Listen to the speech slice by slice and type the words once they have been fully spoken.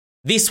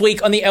This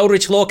week on the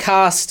Eldritch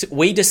Lorecast,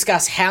 we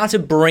discuss how to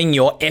bring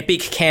your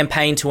epic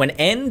campaign to an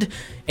end,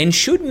 and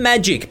should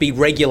magic be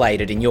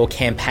regulated in your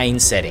campaign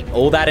setting.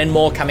 All that and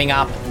more coming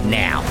up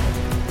now.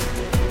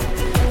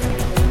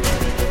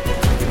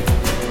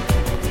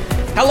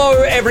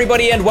 Hello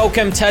everybody and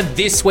welcome to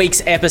this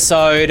week's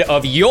episode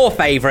of your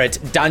favourite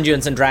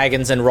Dungeons &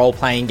 Dragons and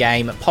role-playing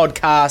game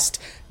podcast.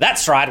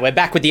 That's right, we're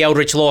back with the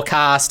Eldritch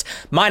Lorecast.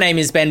 My name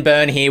is Ben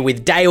Byrne here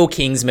with Dale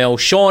Kingsmill,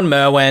 Sean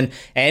Merwin,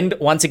 and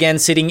once again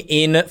sitting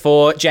in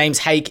for James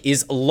Hake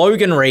is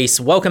Logan Reese.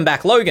 Welcome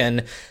back,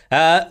 Logan.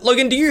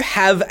 Logan, do you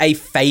have a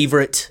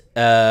favourite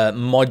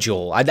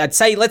module? I'd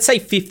say, let's say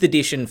 5th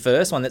edition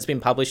first, one that's been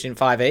published in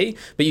 5e,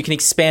 but you can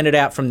expand it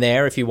out from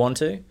there if you want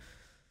to.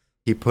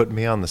 He put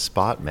me on the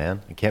spot,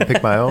 man. I can't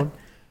pick my own.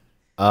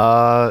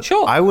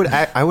 Sure. I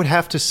would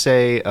have to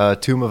say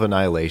Tomb of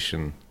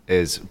Annihilation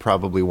is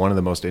probably one of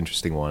the most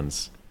interesting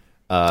ones.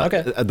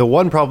 Okay. The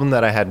one problem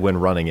that I had when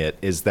running it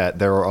is that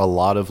there are a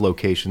lot of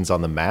locations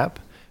on the map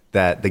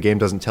that the game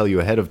doesn't tell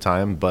you ahead of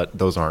time, but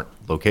those aren't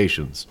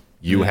locations.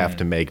 You have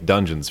to make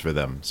dungeons for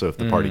them. So if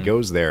the party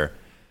goes there,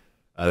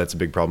 that's a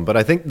big problem. But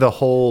I think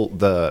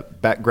the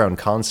background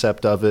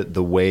concept of it,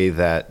 the way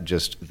that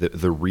just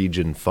the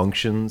region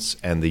functions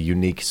and the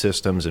unique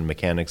systems and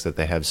mechanics that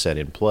they have set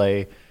in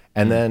play.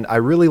 And then I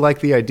really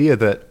like the idea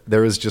that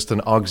there is just an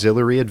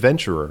auxiliary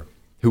adventurer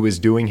who is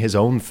doing his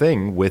own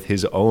thing with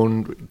his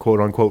own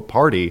quote-unquote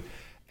party,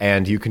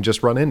 and you can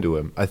just run into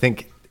him. I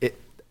think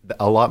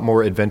a lot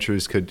more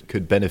adventurers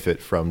could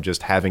benefit from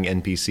just having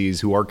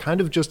NPCs who are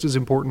kind of just as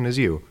important as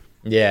you.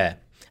 Yeah.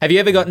 Have you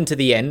ever gotten to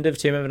the end of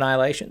Tomb of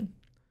Annihilation?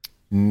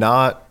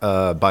 Not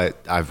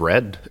I've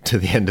read to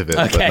the end of it,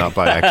 but not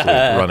by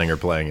actually running or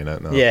playing in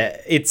it. No. Yeah,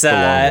 it's a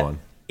long one.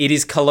 It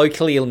is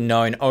colloquially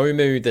known,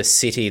 Omu, the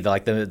city,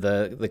 like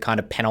the kind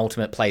of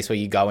penultimate place where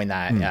you go in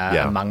that,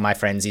 among my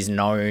friends, is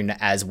known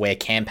as where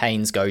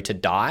campaigns go to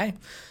die.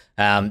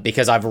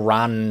 Because I've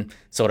run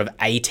sort of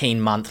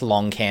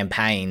 18-month-long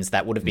campaigns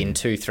that would have been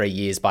 2-3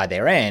 years by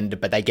their end,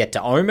 but they get to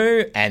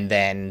Omu and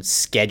then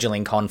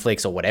scheduling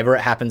conflicts or whatever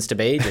it happens to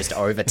be just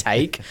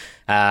overtake.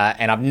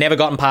 And I've never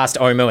gotten past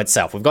Omu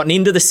itself. We've gotten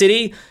into the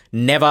city,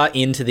 never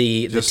into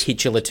the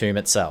titular tomb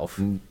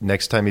itself.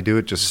 Next time you do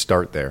it, just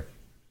start there.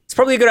 It's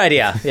probably a good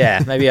idea.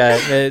 Yeah,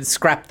 maybe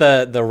scrap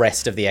the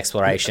rest of the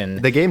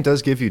exploration. The game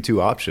does give you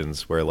two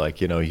options where, like,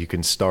 you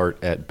can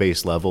start at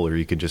base level or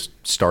you can just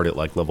start at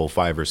like level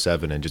 5 or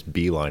 7 and just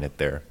beeline it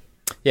there.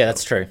 Yeah,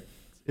 that's true.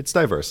 It's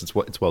diverse. It's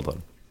well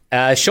done.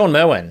 Sean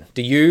Merwin,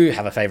 do you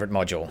have a favorite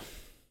module?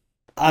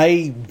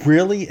 I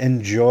really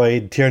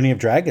enjoyed Tyranny of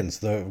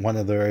Dragons, one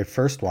of the very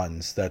first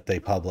ones that they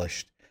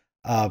published.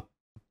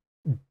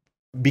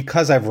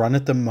 Because I've run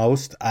it the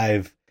most,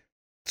 I've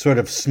sort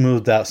of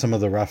smoothed out some of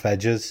the rough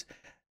edges.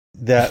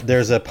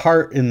 There's a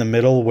part in the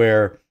middle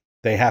where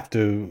the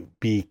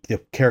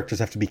characters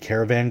have to be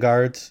caravan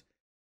guards,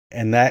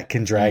 and that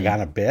can drag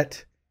on a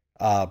bit.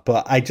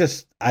 But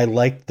I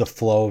like the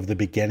flow of the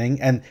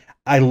beginning, and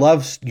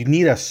you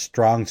need a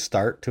strong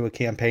start to a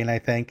campaign, I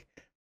think.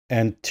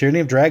 And Tyranny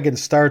of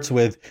Dragons starts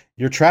with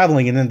you're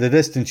traveling, and in the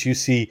distance you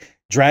see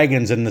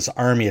dragons and this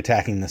army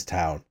attacking this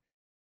town.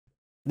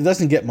 It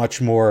doesn't get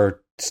much more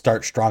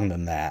start strong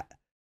than that.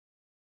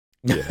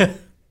 Yeah.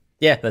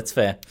 Yeah, that's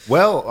fair.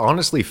 Well,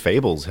 honestly,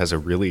 Fables has a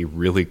really,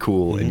 really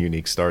cool and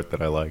unique start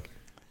that I like.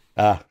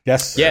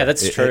 Yes. Yeah,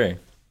 that's true.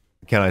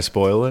 Can I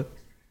spoil it?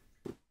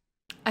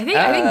 I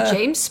think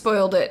James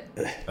spoiled it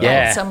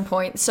at some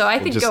point, so I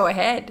think go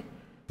ahead.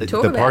 The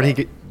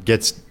party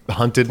gets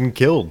hunted and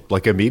killed,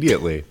 like,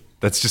 immediately.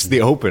 That's just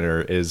the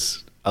opener,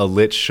 is a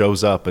lich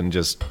shows up and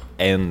just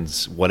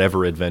ends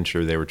whatever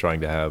adventure they were trying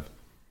to have.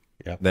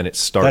 Yep. Then it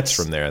starts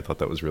from there. I thought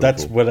that was really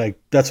cool.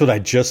 That's what I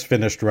just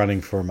finished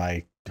running for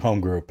my home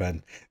group,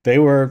 and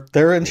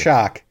they're in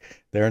shock.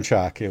 They're in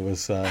shock. It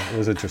was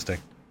interesting.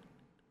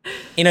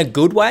 In a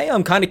good way,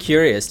 I'm kind of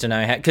curious to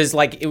know how, because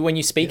like when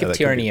you speak of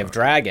Tyranny of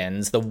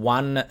Dragons, the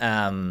one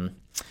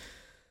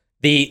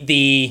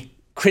the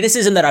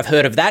criticism that I've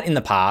heard of that in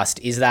the past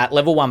is that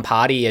level 1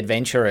 party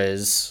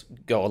adventurers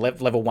or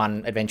level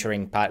 1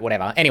 adventuring part,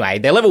 whatever. Anyway,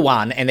 they're level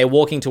 1 and they're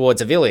walking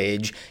towards a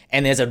village,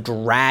 and there's a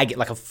dragon,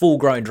 like a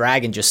full-grown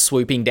dragon, just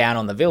swooping down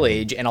on the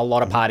village, and a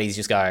lot of parties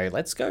just go,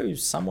 let's go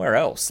somewhere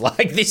else.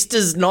 Like, this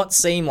does not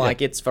seem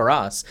like it's for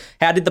us.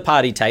 How did the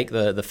party take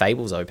the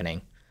Fables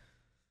opening?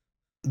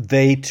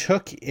 They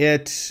took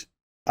it...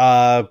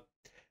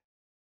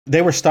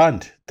 They were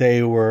stunned.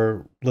 They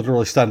were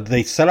literally stunned.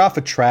 They set off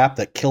a trap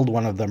that killed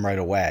one of them right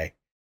away.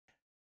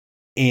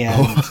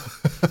 And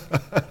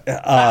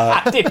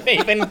I didn't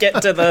even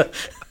get to the...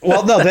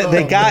 Well, no,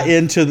 they got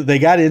into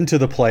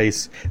the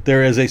place.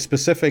 There is a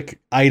specific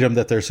item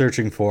that they're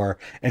searching for,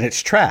 and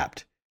it's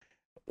trapped.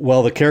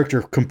 Well, the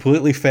character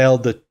completely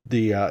failed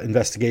the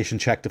investigation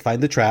check to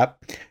find the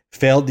trap,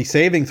 failed the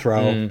saving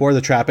throw for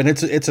the trap, and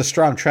it's a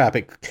strong trap.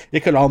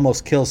 It could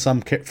almost kill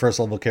some first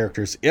level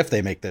characters if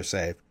they make their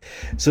save.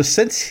 So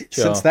since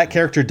that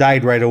character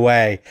died right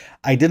away,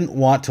 I didn't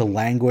want to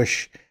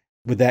languish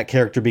with that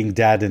character being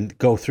dead and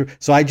go through.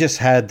 So I just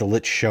had the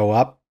Lich show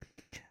up.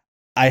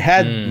 I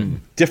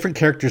had different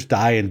characters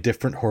die in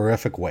different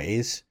horrific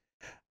ways.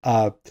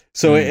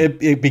 So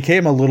it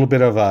became a little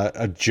bit of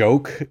a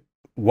joke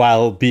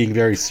while being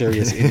very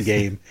serious in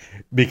game.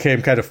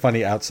 Became kind of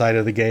funny outside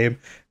of the game.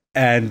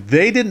 And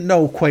they didn't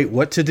know quite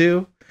what to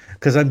do,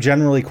 because I'm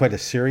generally quite a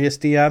serious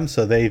DM,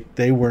 so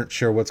they weren't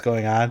sure what's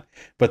going on.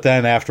 But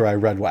then after I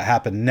read what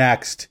happened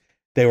next,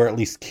 they were at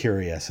least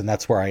curious, and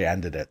that's where I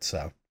ended it.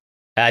 So,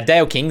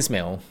 Dale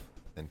Kingsmill.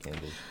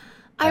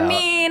 I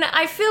mean,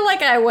 I feel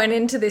like I went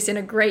into this in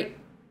a great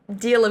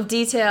deal of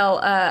detail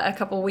a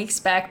couple weeks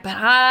back, but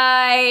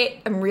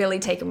I am really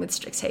taken with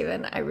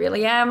Strixhaven. I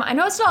really am. I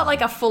know it's not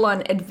like a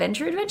full-on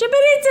adventure, but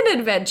it's an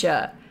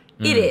adventure.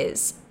 It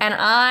is. And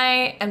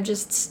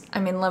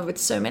I'm in love with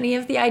so many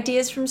of the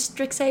ideas from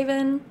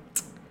Strixhaven.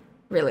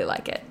 Really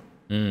like it.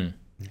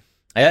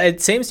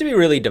 It seems to be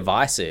really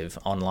divisive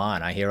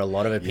online. I hear a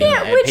lot of opinions.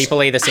 Yeah,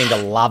 people either seem to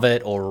love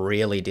it or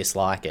really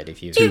dislike it.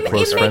 If you it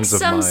makes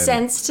some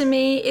sense to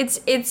me.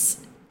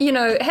 It's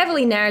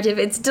heavily narrative.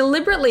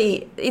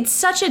 It's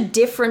such a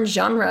different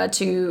genre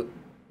to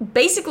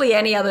basically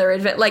any other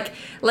event. Like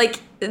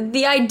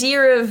the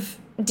idea of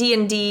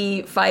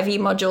D&D 5e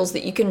modules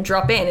that you can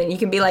drop in and you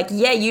can be like,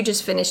 yeah, you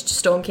just finished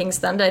Storm King's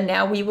Thunder,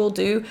 now we will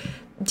do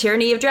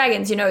Tyranny of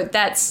Dragons.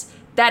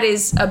 That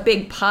is a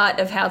big part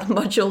of how the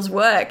modules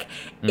work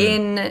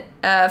in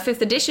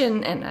 5th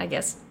edition and I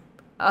guess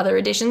other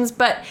editions.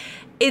 But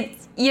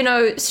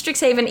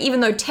Strixhaven,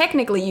 even though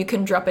technically you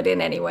can drop it in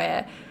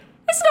anywhere,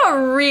 it's not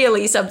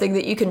really something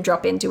that you can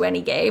drop into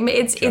any game.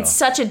 It's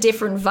such a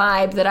different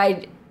vibe that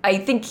I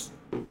think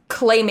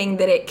claiming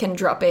that it can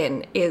drop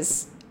in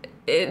is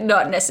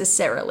not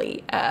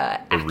necessarily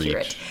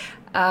accurate.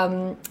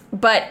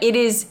 But it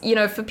is,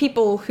 for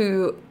people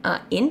who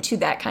are into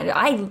that kind of,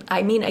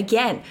 I mean,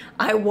 again,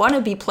 I want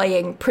to be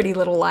playing Pretty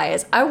Little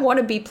Liars. I want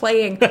to be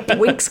playing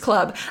Winx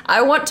Club.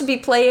 I want to be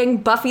playing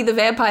Buffy the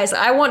Vampire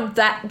Slayer. I want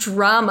that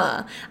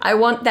drama. I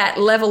want that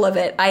level of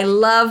it. I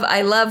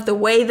love the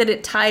way that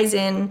it ties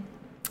in,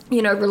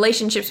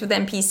 relationships with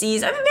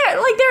NPCs. I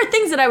mean, there are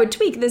things that I would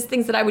tweak. There's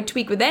things that I would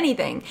tweak with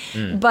anything.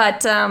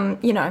 But,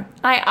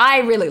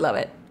 I really love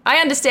it. I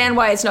understand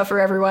why it's not for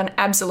everyone,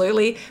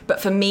 absolutely.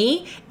 But for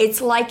me, it's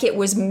like it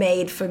was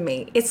made for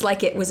me. It's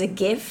like it was a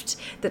gift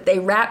that they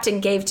wrapped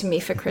and gave to me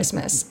for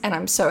Christmas, and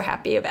I'm so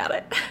happy about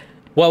it.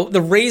 Well,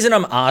 the reason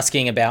I'm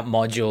asking about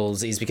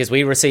modules is because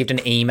we received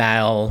an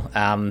email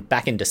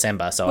back in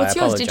December, so What's I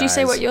apologize. Yours? Did you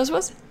say what yours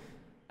was?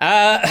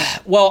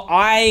 Well,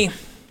 I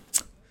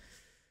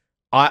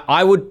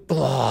would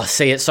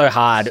see it's so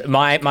hard.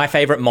 My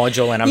favorite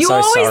module, and I'm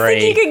so sorry. You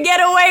always think you can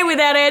get away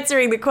without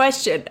answering the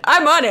question.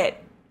 I'm on it.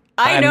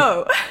 I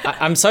know.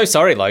 I'm so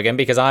sorry, Logan,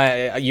 because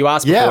you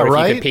asked before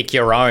if you could pick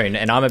your own,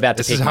 and I'm about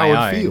to pick my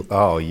own. Feel.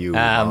 Oh, you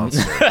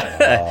monster.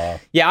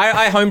 Yeah,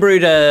 I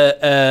homebrewed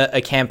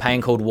a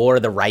campaign called War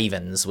of the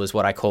Ravens, was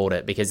what I called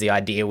it, because the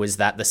idea was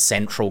that the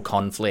central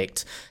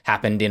conflict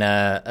happened in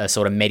a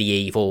sort of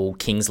medieval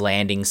King's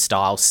Landing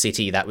style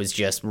city that was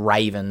just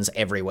ravens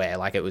everywhere.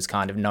 Like, it was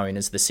kind of known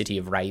as the City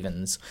of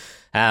Ravens.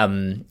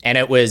 And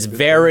it was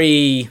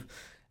very...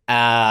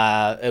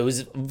 it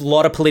was a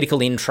lot of political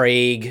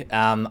intrigue,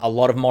 a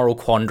lot of moral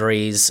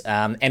quandaries,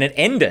 and it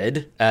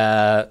ended,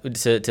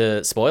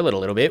 to spoil it a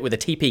little bit, with a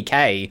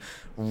TPK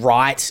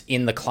right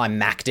in the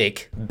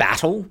climactic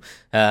battle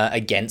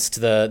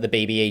against the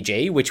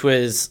BBEG, which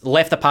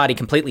left the party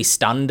completely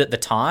stunned at the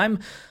time.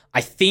 I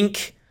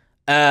think,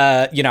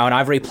 and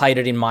I've replayed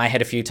it in my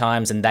head a few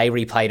times, and they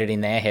replayed it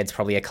in their heads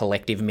probably a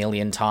collective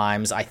million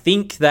times. I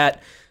think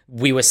that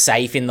we were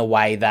safe in the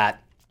way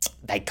that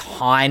they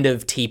kind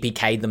of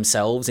TPK'd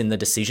themselves in the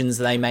decisions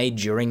they made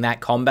during that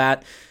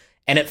combat.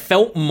 And it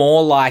felt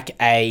more like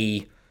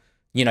the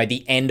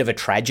end of a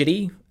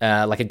tragedy,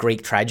 like a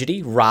Greek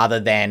tragedy, rather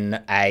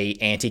than a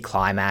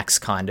anticlimax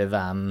kind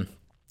of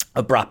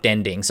abrupt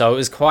ending. So it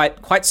was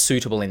quite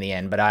suitable in the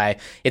end, but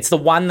it's the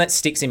one that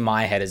sticks in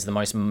my head as the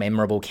most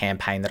memorable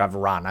campaign that I've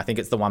run. I think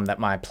it's the one that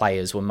my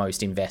players were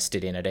most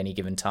invested in at any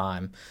given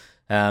time.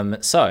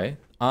 So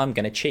I'm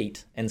going to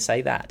cheat and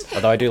say that,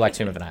 although I do like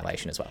Tomb of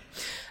Annihilation as well.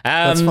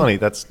 That's funny.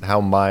 That's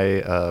how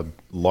my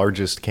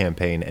largest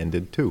campaign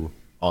ended too.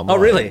 Online. Oh,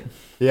 really?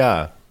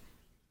 Yeah.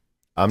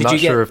 I'm not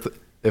sure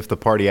if the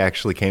party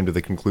actually came to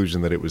the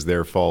conclusion that it was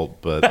their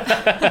fault, but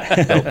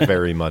it felt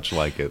very much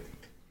like it.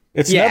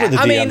 It's never the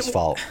DM's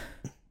fault.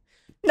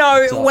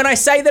 No, when I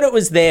say that it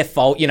was their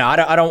fault,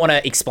 I don't want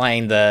to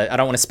explain I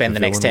don't want to spend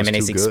the next 10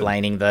 minutes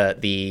explaining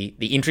the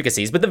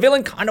intricacies, but the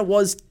villain kind of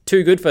was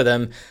too good for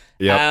them.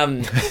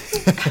 Yep.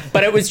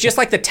 But it was just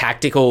like the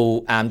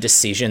tactical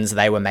decisions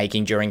they were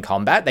making during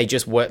combat.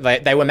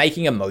 They were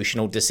making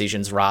emotional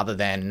decisions rather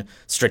than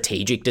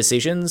strategic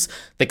decisions.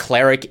 The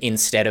cleric,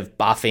 instead of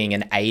buffing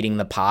and aiding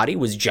the party,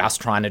 was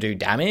just trying to do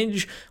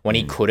damage when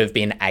he could have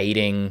been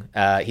aiding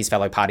his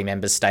fellow party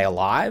members stay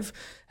alive.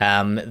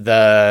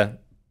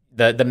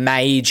 the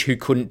mage who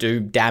couldn't do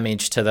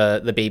damage to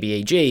the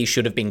BBEG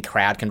should have been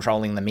crowd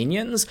controlling the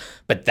minions,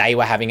 but they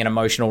were having an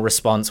emotional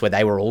response where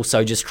they were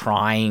also just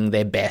trying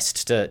their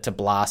best to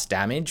blast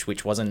damage,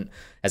 which wasn't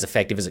as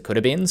effective as it could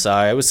have been. So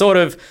it was sort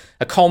of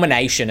a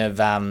culmination of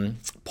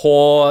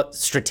poor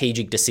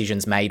strategic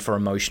decisions made for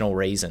emotional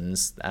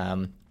reasons,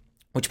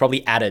 which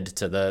probably added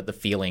to the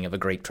feeling of a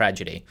Greek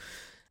tragedy.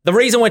 The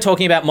reason we're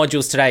talking about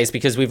modules today is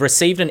because we've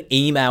received an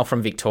email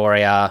from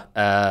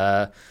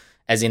Victoria,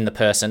 as in the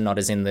person, not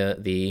as in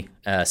the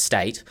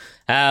state.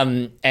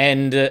 And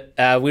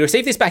we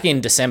received this back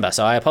in December,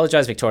 so I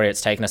apologize, Victoria.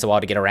 It's taken us a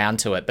while to get around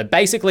to it. But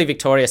basically,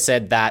 Victoria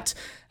said that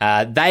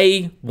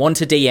they want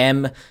to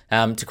DM.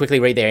 To quickly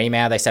read their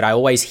email, they said, I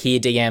always hear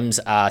DMs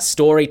are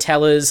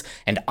storytellers,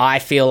 and I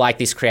feel like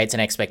this creates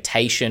an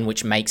expectation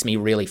which makes me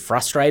really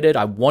frustrated.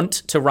 I want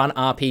to run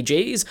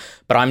RPGs,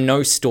 but I'm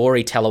no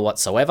storyteller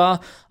whatsoever.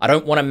 I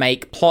don't want to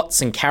make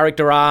plots and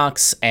character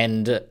arcs,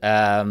 and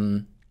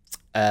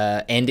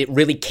it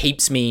really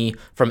keeps me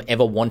from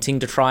ever wanting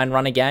to try and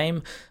run a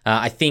game.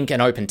 I think an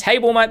open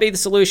table might be the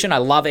solution. I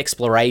love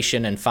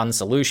exploration and fun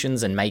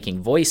solutions and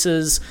making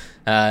voices.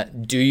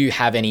 Do you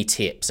have any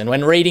tips? And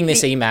when reading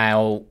this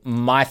email,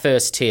 my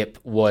first tip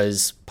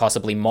was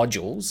possibly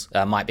modules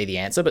might be the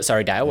answer. But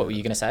sorry, Dale, what were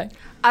you going to say?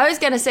 I was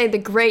going to say the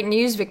great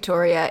news,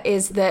 Victoria,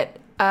 is that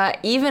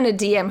even a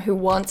DM who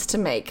wants to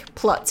make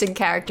plots and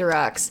character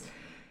arcs,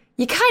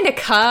 you kind of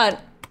can't.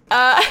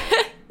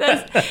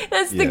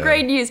 That's the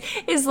great news.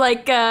 Is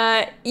like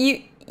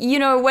you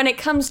know, when it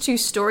comes to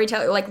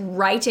storytelling, like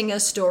writing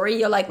a story,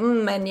 you're like,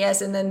 and yes,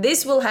 and then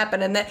this will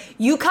happen, and that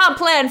you can't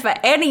plan for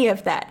any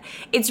of that.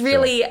 It's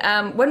really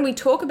when we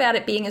talk about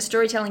it being a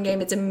storytelling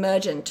game, it's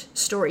emergent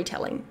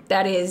storytelling.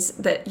 That is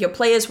that your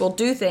players will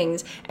do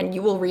things and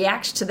you will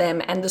react to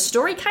them, and the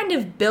story kind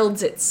of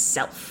builds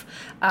itself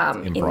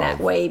in that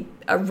way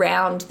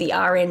around the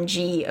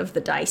RNG of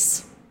the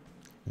dice.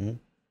 Mm-hmm.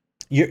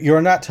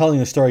 You're not telling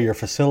a story, you're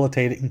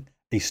facilitating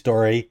a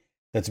story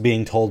that's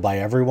being told by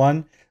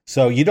everyone.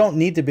 So you don't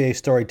need to be a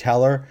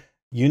storyteller.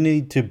 You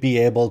need to be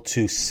able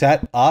to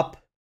set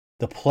up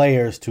the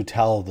players to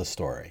tell the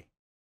story.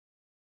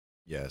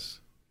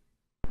 Yes.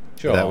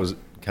 Sure. That was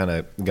kind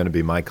of going to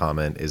be my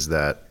comment, is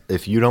that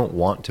if you don't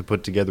want to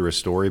put together a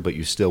story, but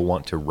you still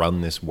want to run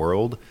this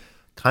world,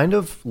 kind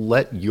of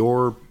let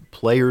your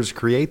players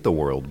create the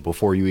world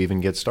before you even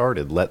get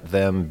started. Let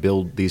them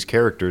build these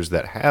characters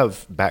that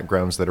have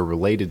backgrounds that are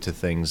related to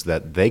things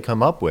that they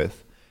come up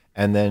with,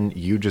 and then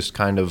you just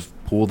kind of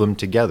pull them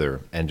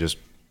together and just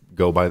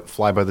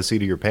fly by the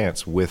seat of your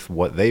pants with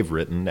what they've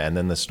written, and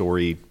then the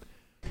story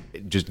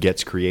just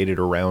gets created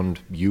around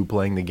you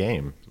playing the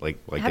game, like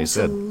they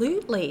said.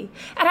 Absolutely.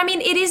 And I mean,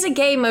 it is a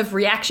game of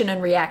reaction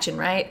and reaction,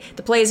 right?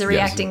 The players are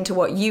reacting to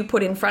what you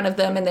put in front of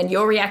them, and then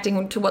you're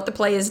reacting to what the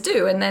players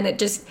do, and then it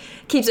just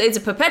it's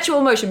a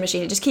perpetual motion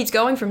machine. It just keeps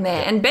going from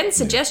there. And Ben's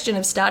suggestion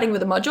of starting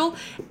with a module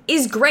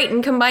is great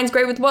and combines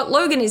great with what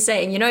Logan is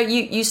saying. You know,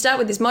 you start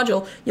with this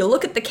module, you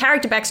look at the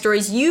character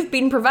backstories you've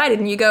been provided,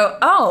 and you go,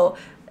 oh,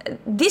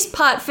 this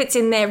part fits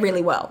in there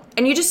really well,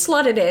 and you just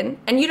slot it in,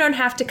 and you don't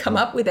have to come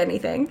up with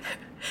anything.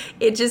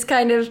 It just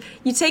kind of,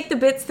 you take the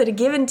bits that are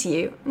given to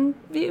you and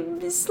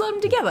you slot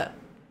them together.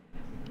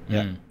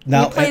 Yeah.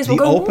 Now, the players will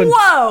go,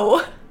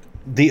 whoa!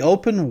 The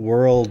open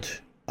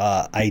world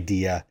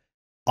idea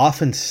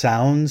often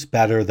sounds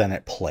better than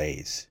it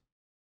plays.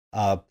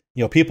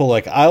 People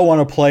like, I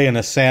want to play in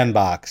a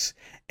sandbox,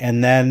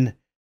 and then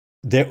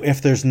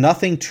if there's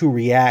nothing to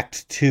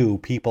react to,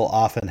 people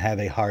often have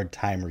a hard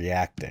time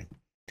reacting.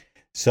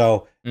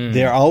 So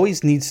there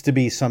always needs to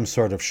be some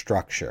sort of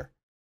structure.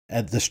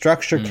 The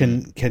structure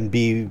can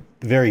be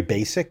very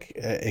basic.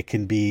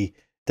 It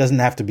doesn't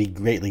have to be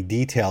greatly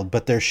detailed,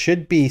 but there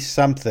should be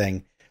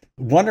something,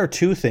 one or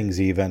two things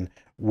even,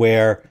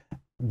 where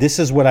this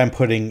is what I'm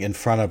putting in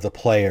front of the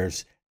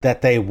players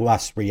that they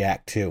must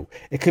react to.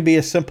 It could be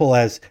as simple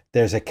as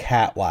there's a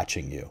cat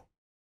watching you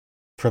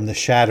from the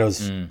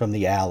shadows from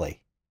the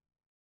alley.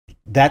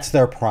 That's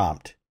their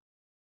prompt.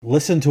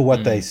 Listen to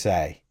what they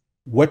say.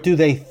 What do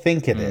they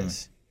think it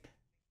is?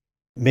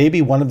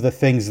 Maybe one of the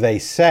things they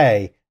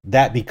say,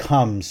 that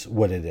becomes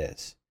what it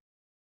is.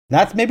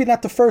 Maybe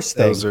not the first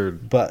thing,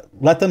 but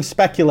let them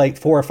speculate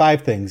 4 or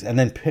 5 things and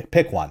then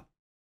pick one.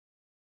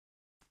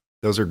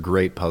 Those are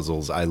great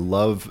puzzles. I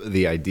love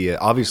the idea.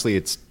 Obviously,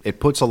 it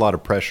puts a lot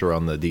of pressure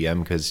on the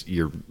DM because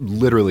you're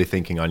literally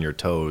thinking on your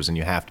toes and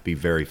you have to be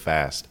very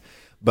fast.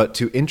 But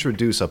to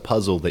introduce a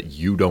puzzle that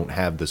you don't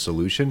have the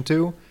solution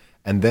to,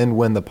 and then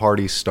when the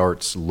party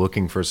starts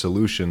looking for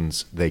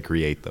solutions, they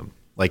create them.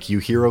 Like you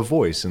hear a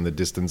voice in the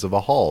distance of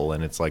a hall,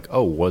 and it's like,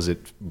 oh, was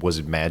it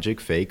magic,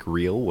 fake,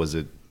 real? Was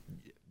it?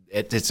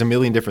 It's a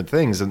million different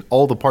things, and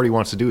all the party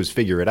wants to do is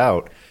figure it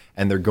out,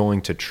 and they're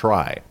going to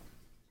try.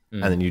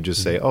 And then you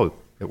just say, oh,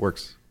 it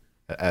works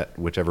at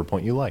whichever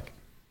point you like.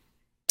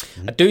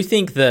 I do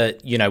think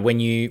that, when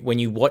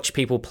you watch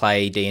people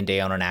play D&D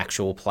on an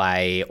actual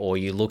play, or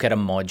you look at a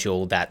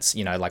module that's,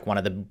 like one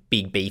of the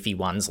big beefy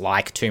ones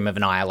like Tomb of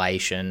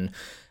Annihilation,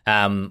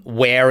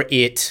 where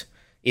it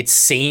it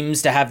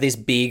seems to have this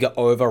big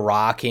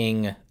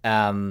overarching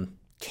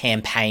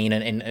campaign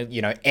and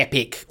you know,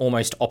 epic,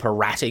 almost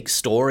operatic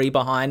story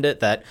behind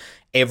it, that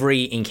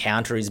every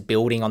encounter is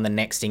building on the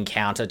next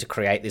encounter to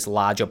create this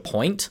larger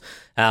point.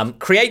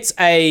 Creates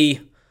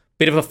a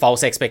bit of a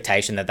false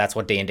expectation that that's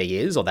what D&D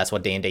is, or that's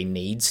what D&D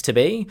needs to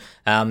be.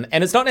 And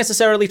it's not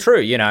necessarily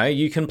true. You know,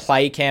 you can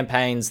play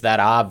campaigns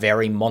that are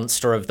very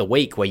monster of the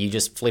week, where you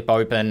just flip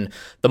open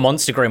the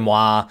Monster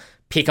Grimoire,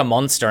 pick a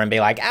monster and be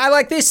like, I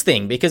like this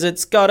thing because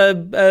it's got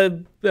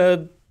a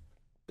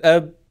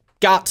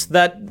gut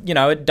that, you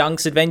know, it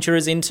dunks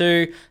adventurers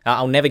into.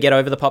 I'll never get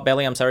over the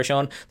Potbelly. I'm sorry,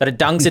 Sean. That it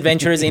dunks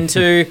adventurers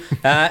into,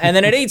 and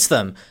then it eats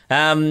them. So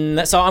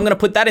I'm going to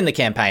put that in the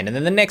campaign. And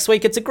then the next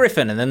week it's a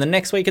griffin. And then the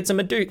next week it's a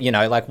Medusa, you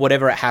know, like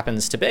whatever it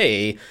happens to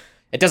be.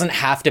 It doesn't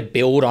have to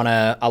build on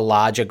a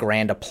larger,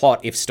 grander plot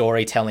if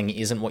storytelling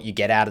isn't what you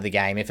get out of the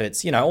game. If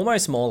it's, you know,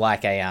 almost more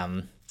like a,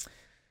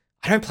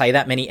 I don't play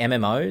that many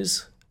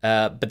MMOs.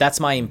 But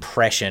that's my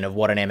impression of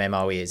what an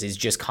MMO is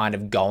just kind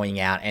of going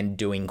out and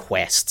doing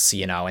quests,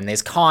 you know, and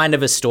there's kind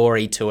of a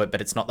story to it,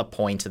 but it's not the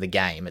point of the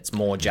game. It's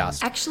more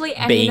just actually,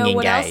 and being you know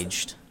what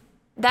engaged. Else?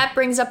 That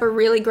brings up a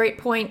really great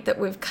point that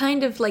we've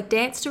kind of like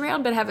danced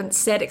around but haven't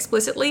said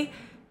explicitly.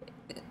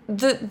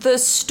 The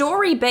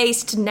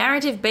story-based,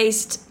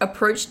 narrative-based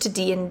approach to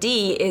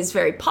D&D is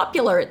very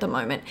popular at the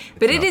moment,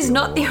 but it is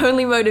not the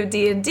only mode of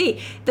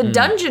D&D. The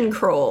dungeon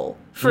crawl,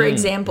 for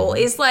example,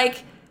 is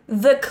like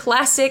the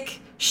classic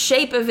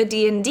shape of a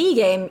D&D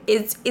game.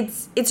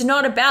 It's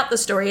not about the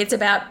story, it's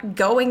about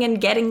going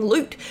and getting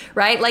loot,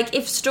 right? Like,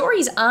 if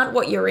stories aren't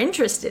what you're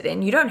interested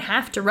in, you don't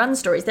have to run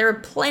stories. There are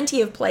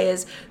plenty of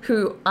players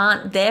who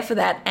aren't there for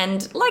that,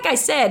 and like I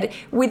said,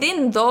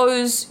 within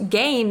those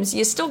games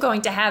you're still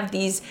going to have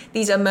these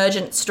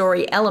emergent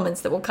story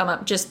elements that will come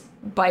up just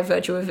by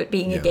virtue of it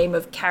being a game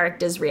of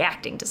characters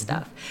reacting to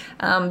stuff.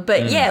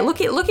 But yeah,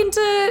 look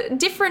into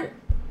different,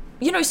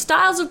 you know,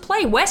 styles of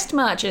play, West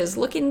Marches,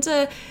 look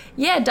into,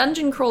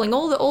 dungeon crawling,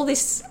 all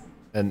this.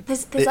 And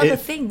there's other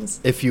things.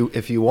 If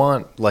you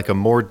want like a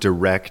more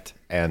direct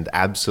and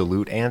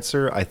absolute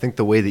answer, I think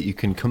the way that you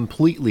can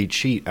completely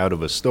cheat out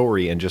of a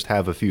story and just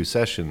have a few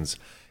sessions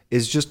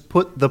is just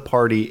put the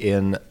party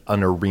in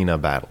an arena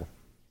battle.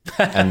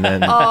 And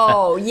then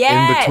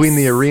in between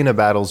the arena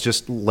battles,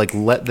 just like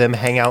let them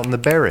hang out in the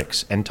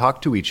barracks and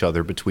talk to each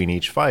other between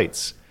each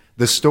fights.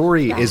 The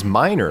story is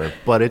minor,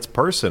 but it's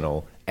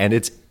personal, and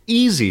it's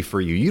easy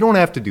for you. You don't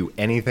have to do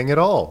anything at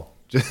all.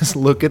 Just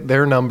look at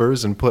their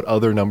numbers and put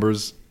other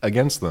numbers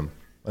against them.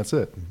 That's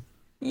it.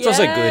 It's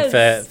also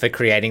good for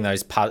creating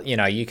those, you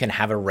know, you can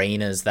have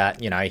arenas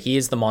that, you know,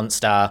 here's the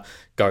monster,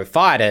 go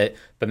fight it,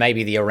 but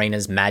maybe the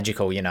arena's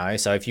magical, you know.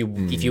 So if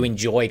you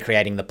enjoy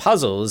creating the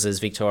puzzles, as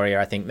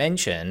Victoria, I think,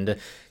 mentioned,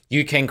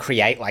 you can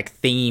create like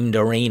themed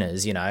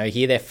arenas, you know.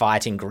 Here they're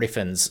fighting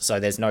griffins, so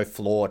there's no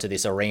floor to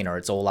this arena.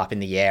 It's all up in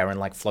the air and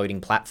like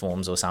floating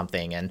platforms or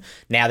something. And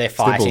now they're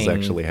fighting. Stibbles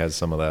actually has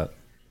some of that.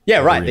 Yeah,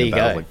 right. There you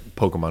go. Like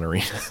Pokemon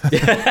Arena.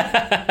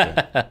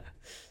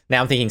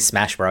 Now I'm thinking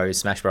Smash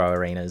Bros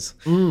arenas.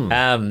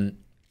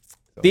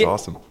 That's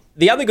awesome.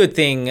 The other good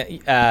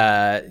thing,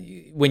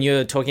 when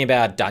you're talking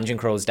about dungeon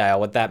crawls, Dale,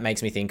 what that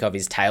makes me think of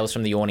is Tales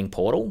from the Yawning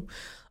Portal.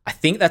 I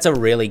think that's a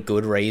really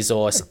good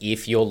resource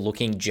if you're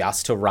looking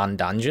just to run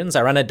dungeons.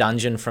 I ran a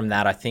dungeon from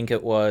that. I think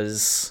it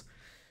was...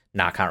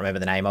 I can't remember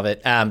the name of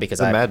it. Because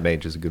Mad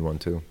Mage is a good one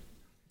too.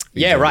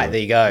 Yeah, right. There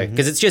you go.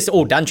 Because it's just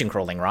all dungeon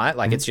crawling, right?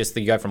 Like it's just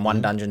that you go from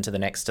one dungeon to the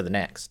next to the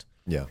next.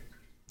 Yeah.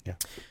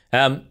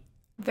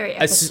 Very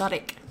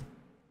episodic.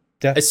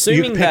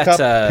 Assuming you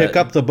pick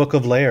up the Book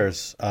of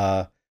Layers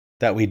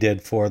that we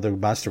did for the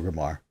Monster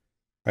Grimoire,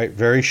 right?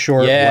 Very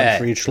short, one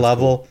for each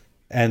level. Cool.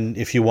 And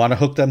if you want to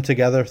hook them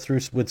together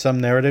with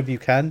some narrative, you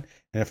can.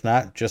 And if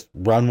not, just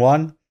run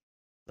one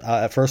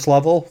at first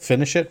level,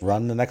 finish it,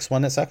 run the next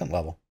one at second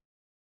level.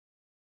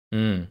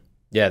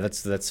 Yeah,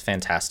 that's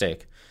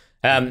fantastic.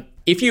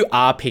 If you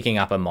are picking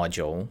up a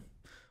module,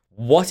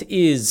 what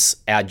is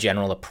our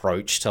general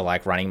approach to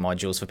like running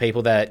modules for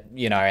people that,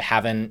 you know,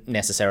 haven't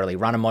necessarily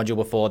run a module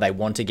before? They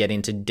want to get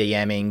into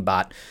DMing,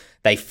 but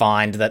they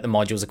find that the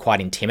modules are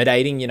quite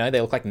intimidating. You know,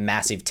 they look like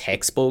massive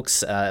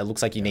textbooks. It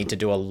looks like you need to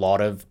do a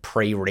lot of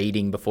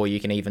pre-reading before you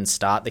can even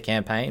start the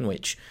campaign,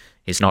 which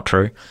is not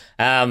true.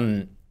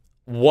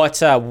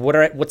 What's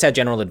our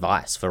general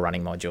advice for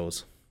running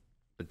modules?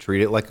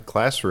 Treat it like a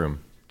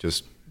classroom.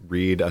 Just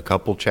read a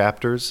couple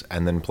chapters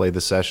and then play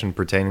the session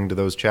pertaining to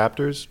those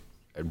chapters.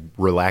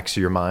 Relax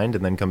your mind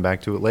and then come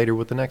back to it later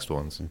with the next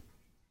ones.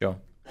 Sure.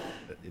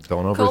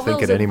 Don't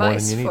overthink it any more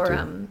than you need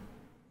to.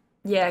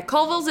 Yeah,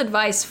 Colville's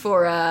advice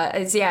for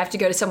is I have to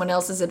go to someone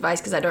else's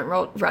advice because I don't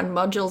run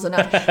modules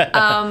enough.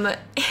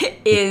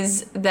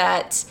 Is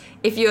that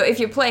if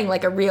you're playing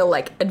like a real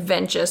like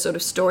adventure sort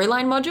of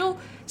storyline module,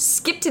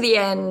 skip to the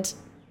end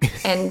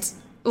and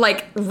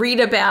like read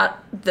about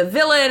the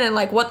villain and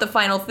like what the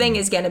final thing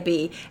is going to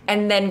be,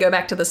 and then go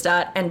back to the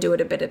start and do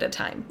it a bit at a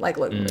time, like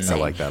Logan was saying.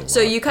 I like that a lot.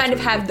 So you kind of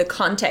have the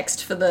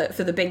context for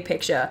the big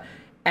picture.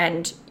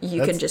 and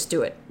you can just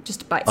do it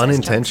just bite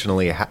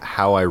unintentionally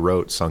how I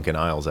wrote Sunken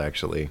Isles.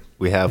 Actually,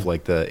 we have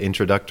like the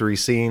introductory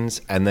scenes,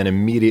 and then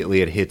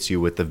immediately it hits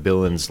you with the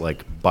villains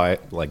like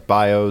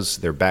bios,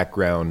 their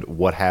background,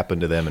 what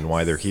happened to them, and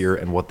why they're here,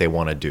 and what they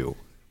want to do,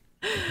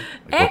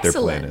 like what their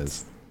plan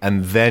is,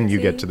 and then you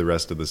get to the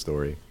rest of the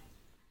story.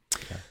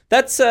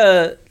 That's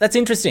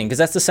interesting, because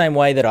that's the same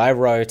way that I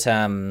wrote.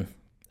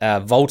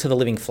 Vault of the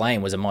Living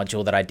Flame was a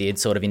module that I did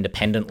sort of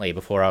independently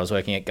before I was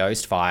working at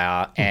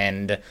Ghostfire,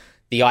 and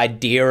the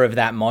idea of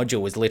that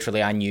module was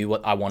literally I knew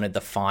what I wanted the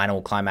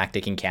final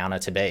climactic encounter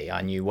to be.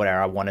 I knew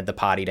where I wanted the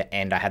party to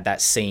end. I had that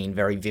scene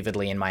very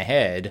vividly in my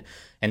head,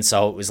 and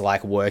so it was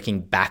like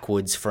working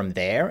backwards from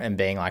there and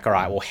being like, all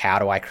right, well, how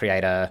do I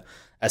create a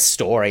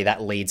story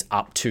that leads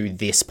up to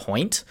this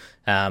point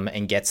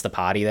and gets the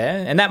party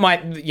there? And that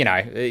might,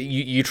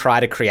 you try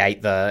to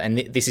create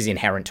this is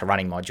inherent to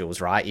running modules,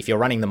 right? If you're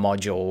running the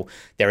module,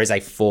 there is a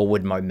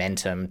forward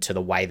momentum to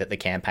the way that the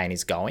campaign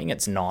is going.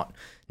 It's not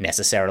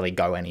necessarily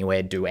go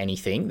anywhere, do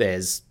anything.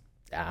 There's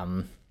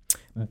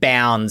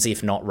bounds,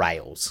 if not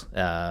rails.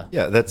 Yeah,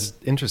 that's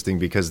interesting,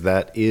 because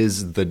that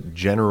is the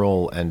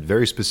general and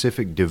very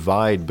specific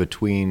divide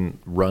between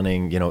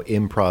running,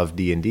 improv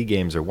D&D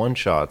games or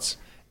one-shots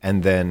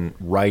and then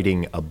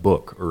writing a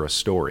book or a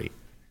story.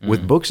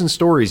 With books and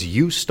stories,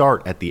 you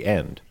start at the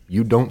end.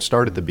 You don't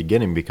start at the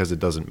beginning because it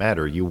doesn't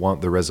matter. You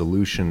want the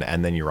resolution,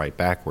 and then you write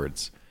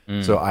backwards.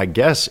 So I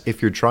guess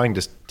if you're trying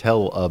to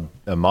tell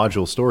a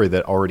module story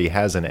that already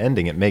has an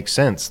ending, it makes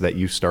sense that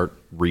you start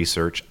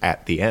research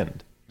at the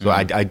end. So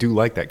I do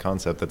like that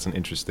concept. That's an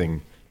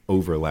interesting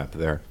overlap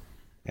there.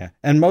 Yeah,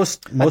 and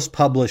most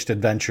published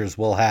adventures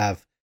will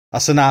have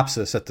a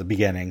synopsis at the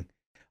beginning.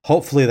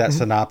 Hopefully that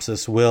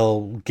synopsis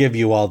will give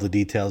you all the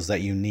details that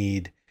you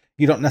need.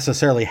 You don't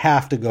necessarily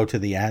have to go to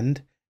the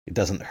end. It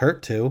doesn't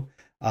hurt to,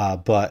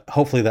 but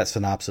hopefully that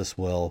synopsis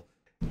will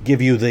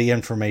give you the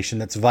information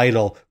that's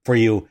vital for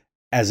you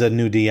as a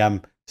new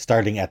DM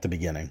starting at the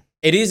beginning.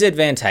 It is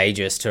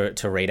advantageous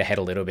to read ahead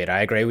a little bit.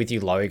 I agree with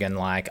you, Logan.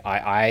 Like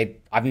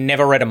I've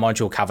never read a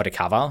module cover to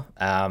cover.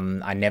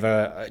 I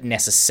never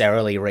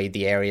necessarily read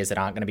the areas that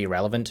aren't going to be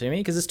relevant to me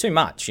because it's too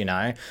much,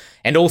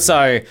 And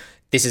also,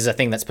 this is a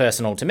thing that's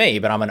personal to me,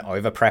 but I'm an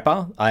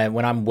over-prepper.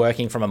 When I'm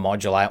working from a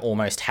module, I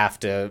almost have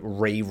to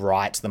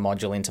rewrite the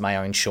module into my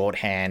own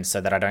shorthand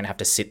so that I don't have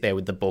to sit there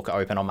with the book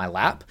open on my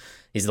lap,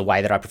 is the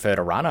way that I prefer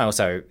to run. I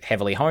also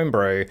heavily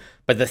homebrew.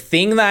 But the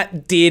thing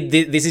that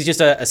this is just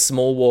a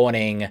small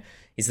warning,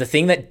 is the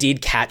thing that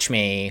did catch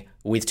me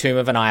with Tomb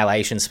of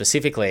Annihilation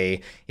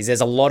specifically, is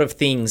there's a lot of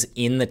things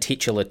in the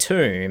titular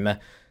tomb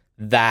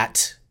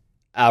that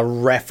are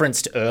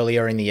referenced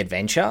earlier in the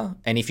adventure,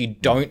 and if you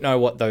don't know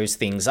what those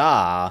things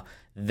are,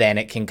 then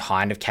it can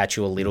kind of catch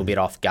you a little bit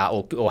off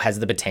guard, or has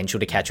the potential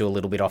to catch you a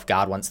little bit off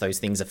guard once those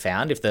things are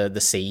found, if the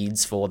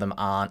seeds for them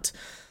aren't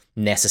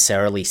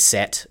necessarily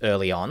set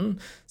early on.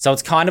 So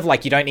it's kind of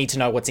like you don't need to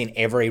know what's in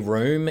every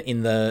room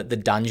in the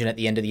dungeon at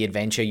the end of the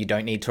adventure. You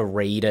don't need to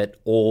read it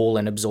all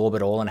and absorb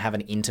it all and have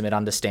an intimate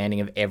understanding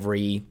of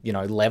every,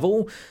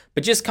 level,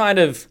 but just kind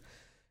of.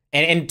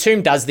 And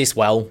Tomb does this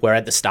well, where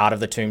at the start of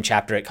the Tomb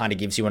chapter, it kind of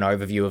gives you an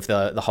overview of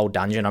the whole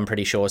dungeon, I'm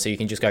pretty sure. So you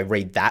can just go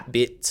read that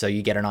bit so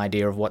you get an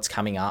idea of what's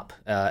coming up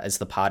as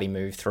the party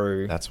move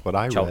through. That's what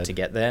I read. To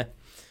get there.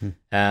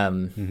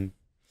 But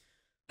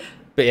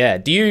yeah,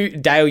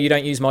 Dale, you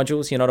don't use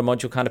modules? You're not a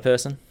module kind of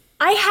person?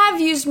 I have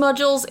used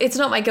modules. It's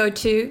not my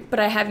go-to, but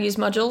I have used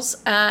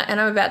modules.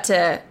 And I'm about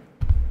to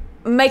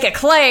make a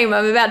claim.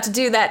 I'm about to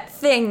do that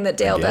thing that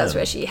Dale does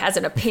where she has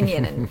an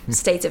opinion and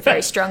states it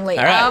very strongly.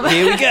 All right,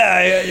 here we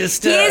go.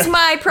 Here's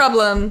my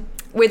problem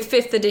with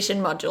 5th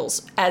edition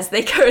modules as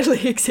they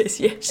currently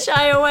exist. Yeah,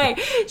 shy away.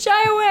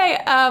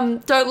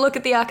 Don't look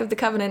at the Ark of the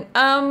Covenant.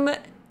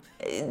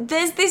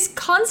 There's this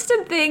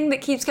constant thing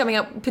that keeps coming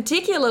up,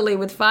 particularly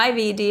with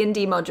 5e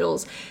D&D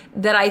modules,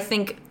 that I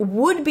think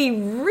would be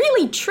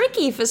really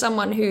tricky for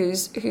someone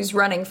who's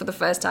running for the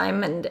first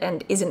time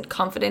and isn't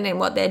confident in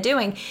what they're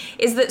doing,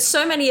 is that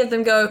so many of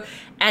them go,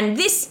 and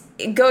this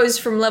goes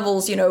from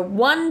levels,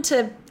 1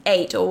 to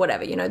 8 or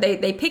whatever,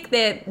 they pick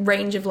their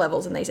range of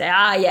levels and they say,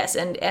 yes,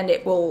 and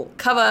it will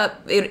cover,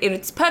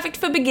 it's perfect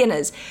for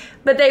beginners.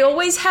 But they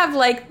always have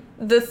like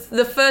the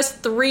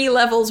first 3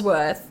 levels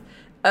worth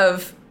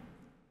of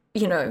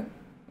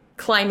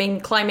climbing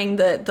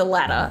the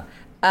ladder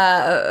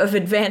of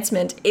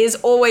advancement is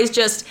always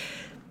just,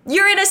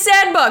 you're in a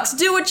sandbox,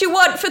 do what you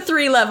want for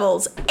 3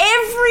 levels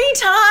every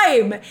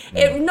time.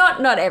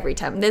 Not every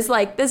time. There's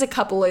a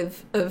couple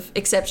of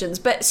exceptions,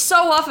 but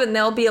so often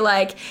they'll be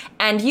like,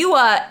 and you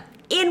are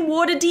in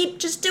Waterdeep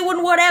just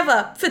doing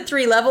whatever for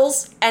 3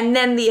 levels, and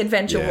then the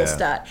adventure will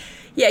start.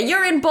 Yeah,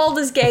 you're in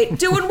Baldur's Gate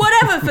doing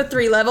whatever for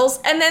 3 levels,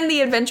 and then the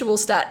adventure will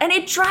start. And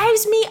it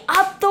drives me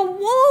up the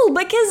wall,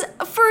 because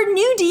for a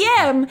new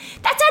DM,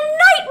 that's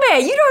a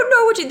nightmare. You don't know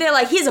they're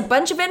like, here's a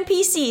bunch of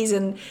NPCs,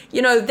 and,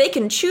 they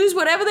can choose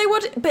whatever they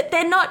want, but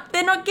they're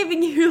not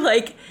giving you,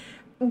 like,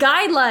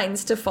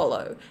 guidelines to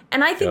follow.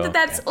 And I think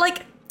that's,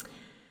 like,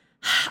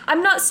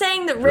 I'm not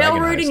saying that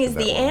Dragon railroading Heist is did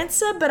the that well.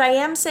 answer, but I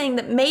am saying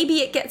that maybe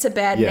it gets a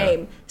bad Yeah.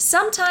 name.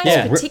 Sometimes,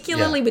 Yeah.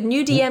 particularly with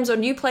new DMs or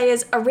new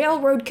players, a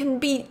railroad can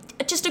be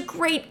just a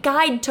great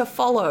guide to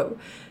follow.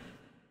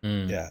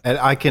 Yeah. And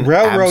I can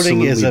Railroading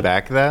absolutely is a-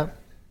 back that.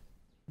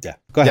 Yeah.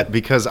 Go Yeah, ahead.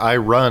 because I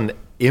run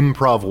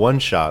improv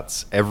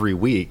one-shots every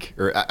week,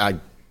 or I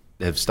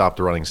have stopped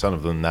running some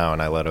of them now,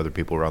 and I let other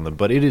people run them.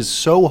 But it is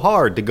so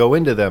hard to go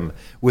into them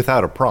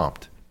without a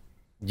prompt.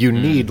 You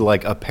need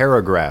like a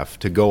paragraph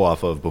to go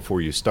off of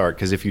before you start,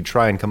 because if you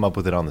try and come up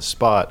with it on the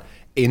spot,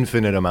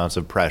 infinite amounts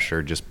of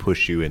pressure just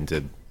push you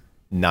into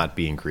not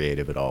being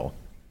creative at all.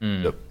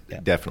 So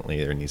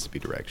definitely there needs to be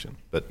direction.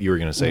 But you were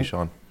going to say,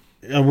 Sean?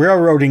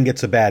 Railroading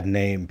gets a bad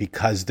name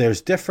because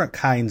there's different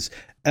kinds.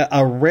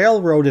 A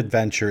railroad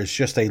adventure is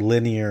just a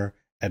linear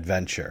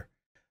adventure.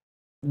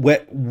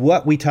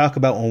 What we talk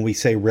about when we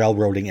say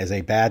railroading as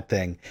a bad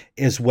thing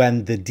is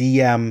when the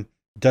DM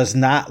does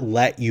not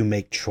let you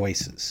make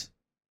choices.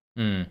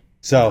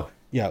 So,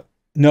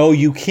 no,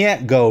 you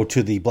can't go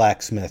to the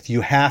blacksmith.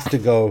 You have to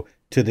go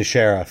to the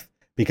sheriff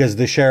because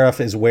the sheriff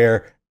is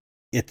where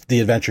the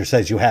adventure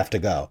says you have to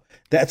go.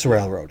 That's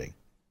railroading.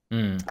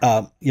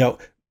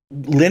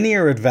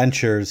 Linear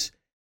adventures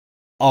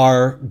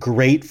are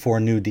great for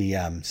new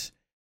DMs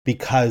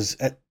because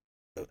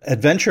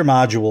adventure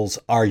modules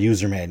are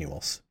user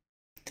manuals.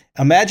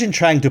 Imagine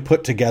trying to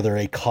put together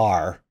a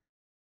car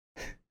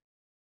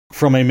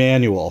from a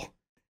manual,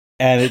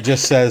 and it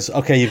just says,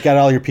 "Okay, you've got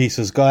all your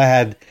pieces. Go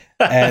ahead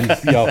and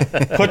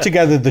put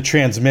together the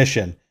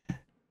transmission,"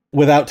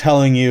 without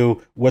telling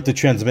you what the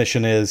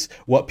transmission is,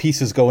 what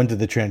pieces go into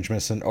the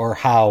transmission, or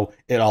how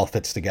it all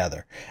fits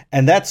together.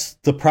 And that's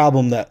the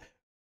problem that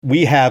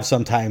we have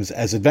sometimes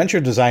as adventure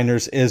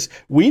designers is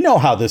we know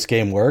how this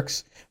game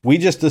works. We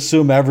just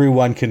assume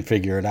everyone can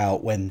figure it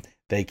out when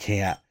they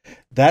can't.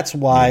 That's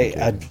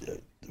why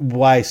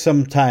why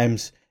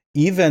sometimes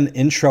even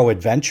intro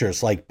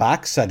adventures like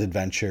box set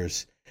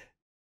adventures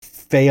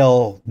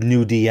fail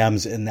new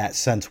DMs in that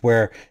sense,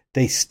 where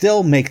they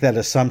still make that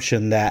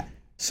assumption that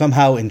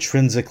somehow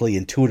intrinsically,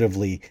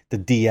 intuitively, the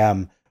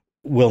DM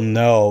will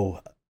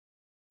know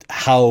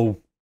how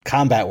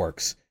combat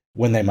works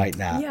when they might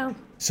not. Yeah.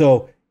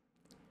 So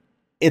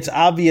it's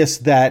obvious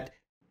that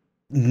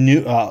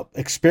new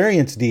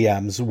experienced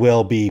DMs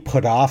will be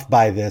put off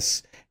by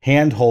this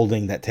hand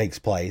holding that takes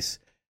place,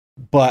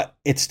 but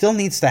it still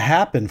needs to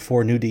happen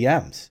for new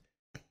DMs.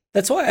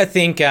 That's why I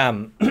think,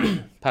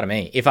 pardon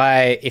me, if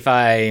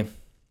I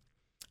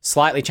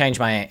slightly change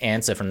my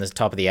answer from the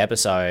top of the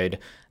episode,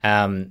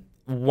 one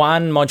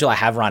module I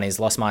have run is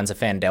Lost Mines of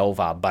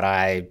Phandelver, but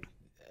I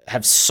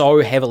have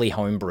so heavily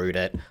homebrewed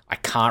it, I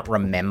can't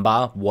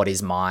remember what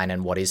is mine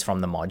and what is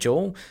from the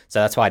module. So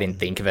that's why I didn't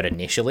think of it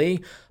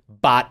initially.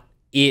 But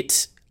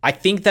I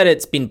think that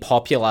it's been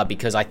popular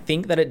because I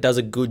think that it does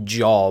a good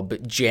job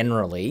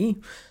generally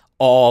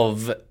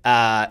of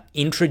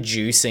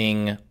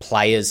introducing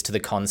players to the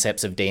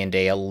concepts of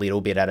D&D a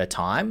little bit at a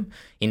time,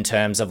 in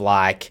terms of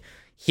like,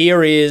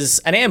 here is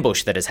an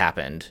ambush that has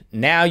happened.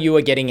 Now you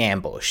are getting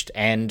ambushed.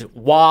 And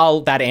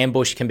while that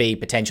ambush can be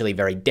potentially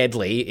very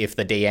deadly if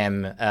the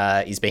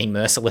DM is being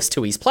merciless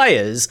to his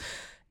players,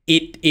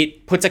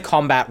 it puts a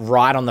combat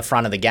right on the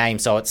front of the game.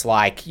 So it's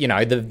like,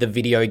 the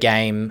video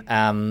game,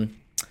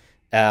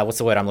 what's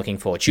the word I'm looking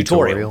for?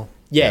 Tutorial.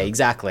 Yeah,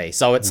 exactly.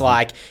 So it's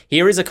like,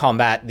 here is a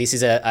combat. This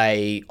is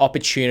a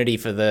opportunity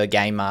for the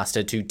game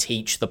master to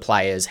teach the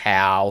players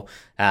how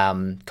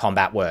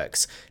combat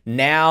works.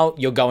 Now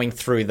you're going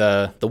through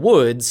the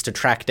woods to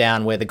track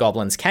down where the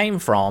goblins came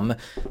from,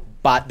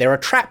 but there are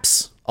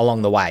traps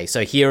along the way.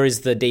 So here is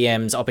the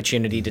DM's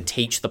opportunity to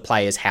teach the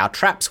players how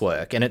traps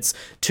work. And it's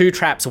 2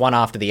 traps, one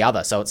after the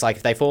other. So it's like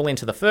if they fall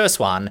into the first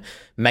one,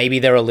 maybe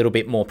they're a little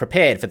bit more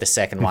prepared for the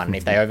second one. And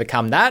if they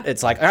overcome that,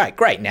 it's like, all right,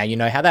 great. Now you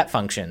know how that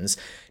functions.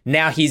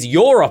 Now here's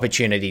your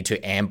opportunity to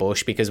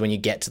ambush, because when you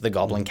get to the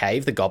goblin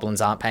cave, the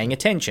goblins aren't paying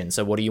attention.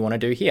 So what do you want to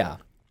do here?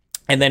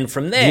 And then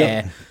from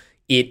there,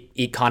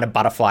 it kind of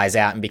butterflies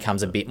out and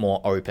becomes a bit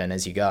more open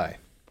as you go.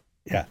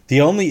 Yeah. The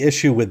only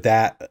issue with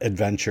that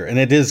adventure, and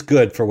it is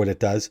good for what it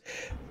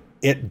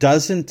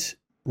doesn't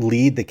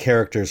lead the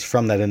characters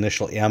from that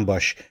initial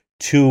ambush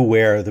to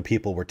where the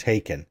people were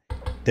taken.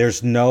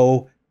 There's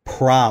no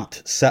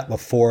prompt set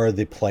before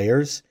the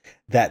players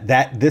that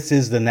this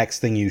is the next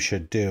thing you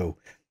should do,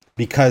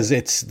 because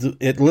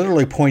it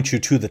literally points you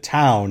to the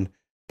town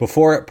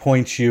before it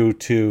points you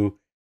to.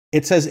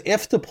 It says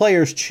if the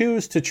players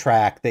choose to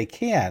track, they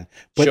can,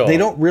 but Sure. they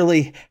don't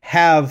really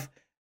have.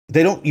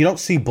 You don't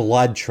see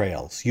blood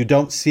trails. You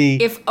don't see.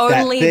 If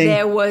only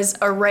there was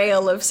a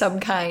rail of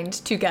some kind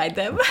to guide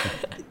them.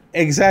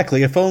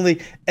 Exactly. If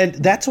only. And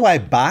that's why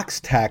box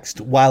text,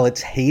 while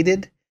it's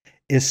hated,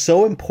 is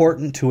so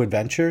important to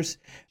adventures,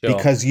 Sure.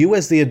 because you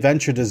as the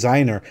adventure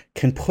designer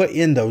can put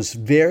in those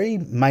very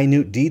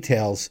minute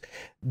details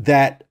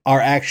that are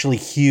actually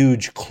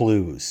huge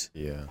clues.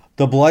 Yeah.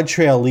 The blood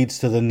trail leads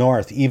to the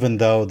north, even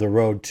though the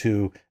road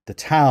to the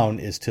town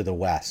is to the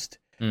west.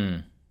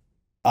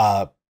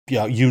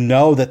 You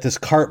know that this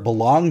cart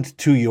belonged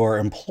to your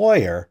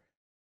employer,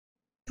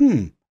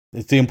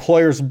 it's the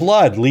employer's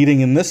blood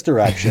leading in this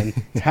direction,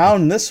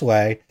 town this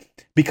way.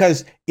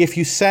 Because if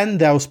you send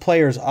those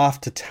players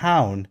off to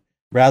town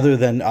rather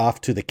than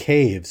off to the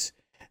caves,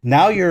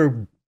 now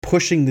you're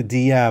pushing the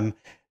DM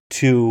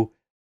to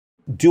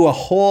do a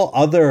whole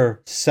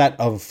other set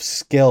of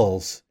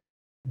skills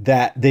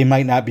that they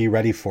might not be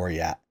ready for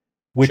yet,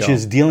 which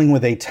is dealing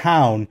with a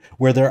town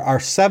where there are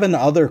 7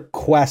 other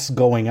quests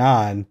going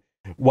on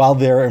while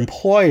their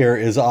employer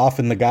is off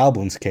in the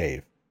Goblin's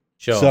Cave.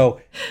 Sure.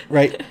 So,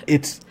 right,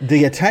 it's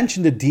the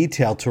attention to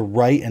detail to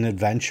write an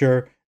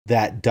adventure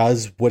that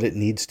does what it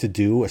needs to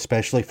do,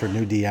 especially for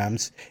new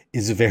DMs,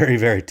 is very,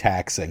 very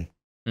taxing.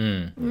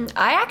 I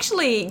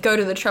actually go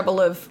to the trouble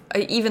of,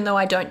 even though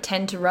I don't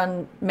tend to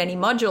run many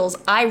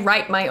modules, I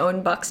write my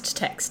own boxed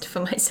text for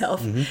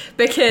myself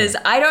because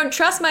I don't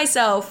trust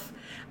myself.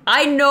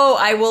 I know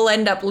I will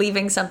end up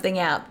leaving something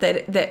out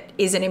that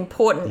is an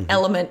important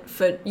element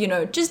for,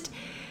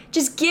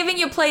 just giving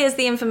your players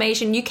the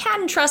information. You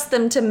can trust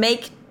them to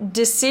make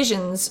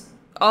decisions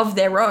of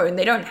their own.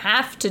 They don't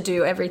have to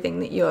do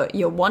everything that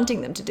you're wanting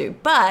them to do,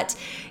 but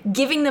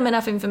giving them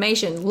enough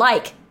information,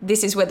 like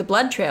this is where the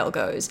blood trail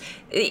goes,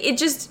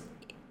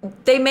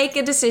 they make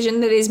a decision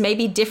that is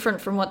maybe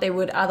different from what they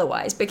would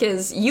otherwise,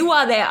 because you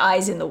are their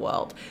eyes in the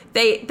world.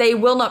 They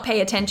will not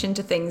pay attention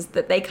to things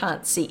that they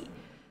can't see.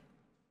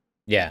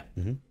 Yeah.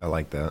 I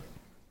like that.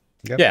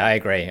 Yep. Yeah, I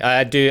agree.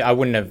 I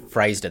wouldn't have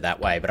phrased it that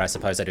way, but I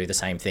suppose I do the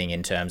same thing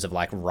in terms of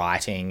like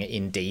writing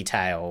in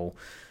detail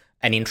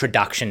an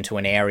introduction to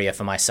an area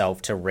for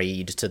myself to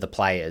read to the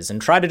players,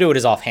 and try to do it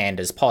as offhand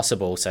as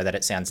possible so that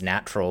it sounds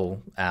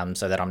natural,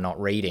 so that I'm not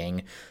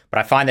reading. But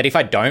I find that if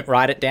I don't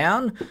write it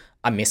down,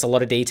 I miss a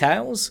lot of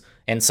details.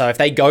 And so if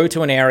they go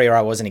to an area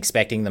I wasn't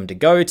expecting them to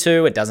go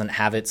to, it doesn't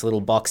have its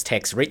little box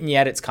text written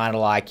yet. It's kind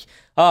of like,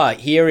 oh,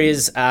 here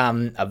is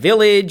a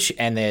village,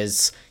 and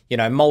there's,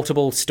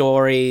 multiple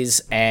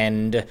stories,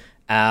 and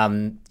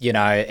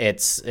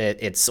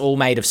it's all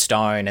made of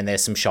stone, and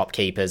there's some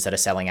shopkeepers that are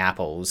selling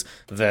apples,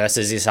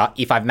 versus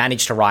if I've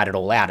managed to write it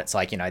all out, it's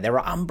like, there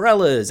are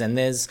umbrellas, and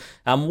there's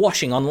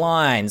washing on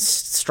lines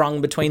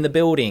strung between the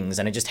buildings,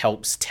 and it just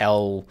helps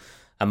tell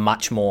a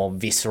much more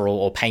visceral,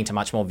 or paint a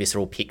much more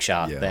visceral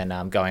picture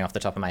than going off the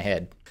top of my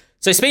head.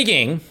 So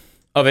speaking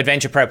of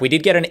adventure prep, we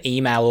did get an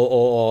email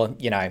or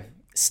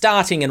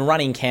starting and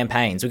running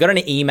campaigns. We got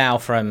an email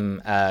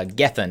from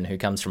Gethin, who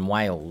comes from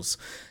Wales.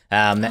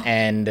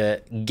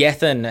 And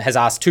Gethin has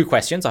asked 2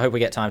 questions. I hope we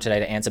get time today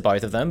to answer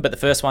both of them. But the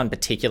first one,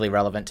 particularly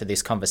relevant to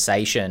this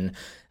conversation,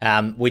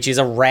 which is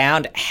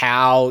around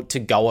how to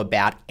go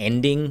about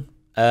ending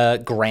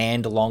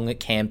grand, long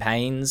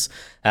campaigns.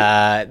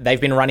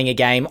 They've been running a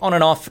game on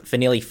and off for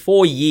nearly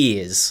 4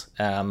 years,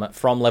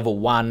 from level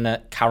 1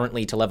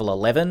 currently to level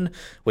 11,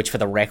 which, for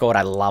the record,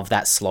 I love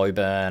that slow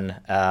burn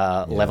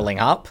leveling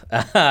up.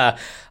 I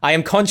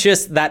am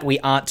conscious that we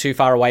aren't too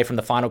far away from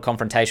the final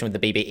confrontation with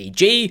the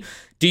BBEG.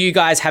 Do you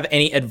guys have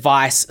any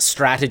advice,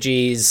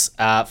 strategies,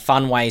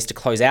 fun ways to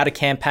close out a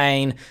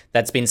campaign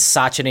that's been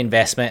such an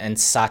investment and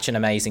such an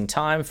amazing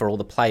time for all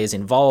the players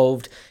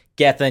involved?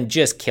 Gethin,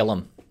 just kill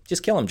them.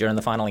 Just kill him during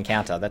the final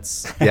encounter.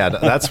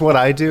 That's what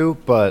I do.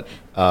 But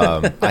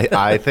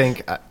I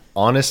think,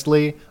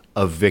 honestly,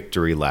 a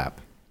victory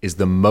lap is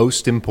the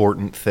most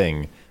important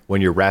thing when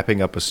you're wrapping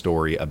up a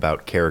story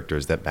about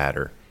characters that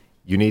matter.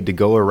 You need to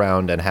go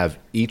around and have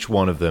each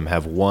one of them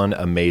have one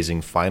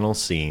amazing final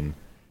scene,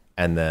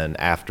 and then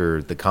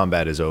after the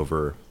combat is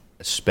over,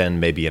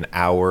 spend maybe an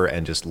hour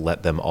and just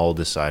let them all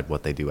decide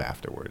what they do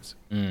afterwards.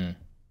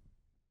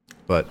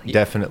 But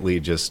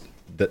definitely just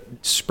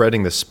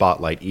spreading the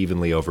spotlight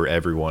evenly over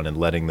everyone and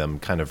letting them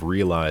kind of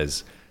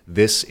realize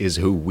this is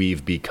who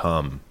we've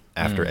become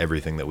after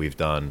everything that we've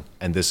done,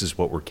 and this is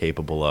what we're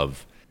capable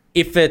of.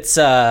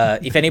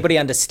 If anybody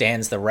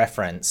understands the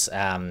reference,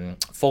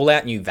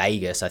 Fallout New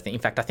Vegas, I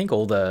think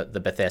all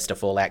the Bethesda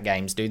Fallout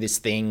games do this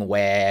thing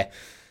where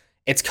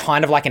it's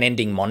kind of like an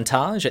ending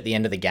montage at the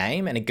end of the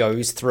game, and it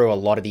goes through a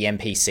lot of the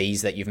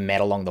NPCs that you've met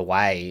along the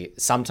way.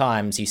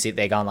 Sometimes you sit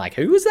there going like,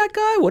 who was that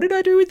guy? What did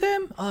I do with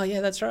them? Oh,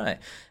 yeah, that's right.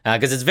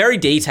 Because it's very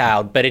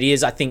detailed, but it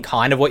is, I think,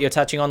 kind of what you're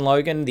touching on,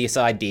 Logan, this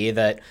idea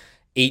that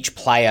each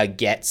player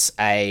gets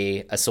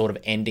a sort of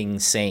ending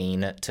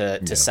scene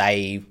to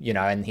say,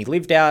 and he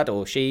lived out,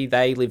 or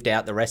they lived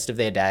out the rest of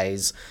their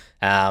days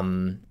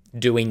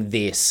doing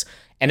this.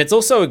 And it's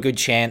also a good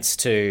chance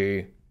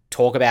to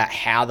talk about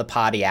how the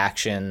party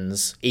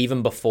actions,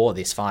 even before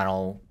this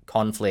final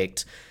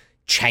conflict,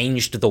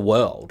 changed the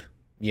world.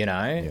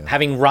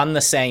 Having run the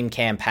same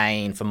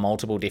campaign for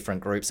multiple different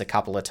groups a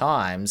couple of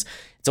times,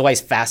 it's always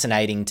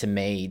fascinating to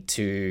me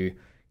to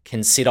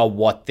consider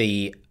what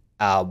the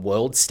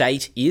world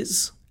state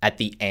is at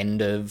the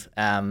end of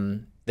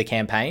the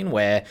campaign,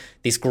 where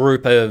this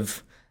group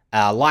of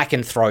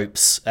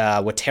lycanthropes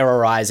were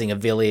terrorizing a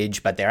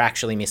village, but they're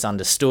actually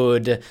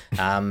misunderstood.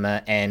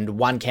 And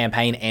one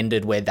campaign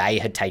ended where they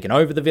had taken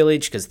over the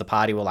village because the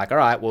party were like, all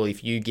right, well,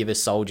 if you give us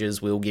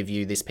soldiers, we'll give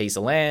you this piece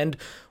of land.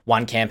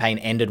 One campaign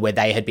ended where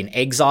they had been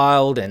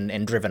exiled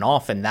and driven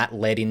off, and that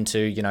led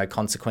into,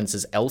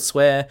 consequences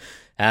elsewhere.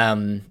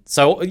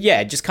 So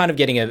yeah, just kind of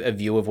getting a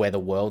view of where the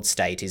world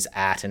state is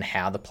at and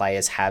how the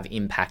players have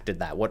impacted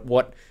that.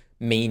 What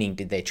meaning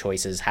did their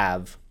choices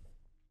have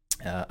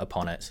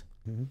upon it?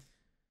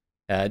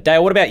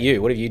 Dale, what about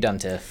you? What have you done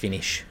to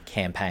finish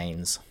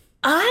campaigns?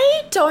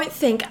 I don't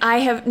think I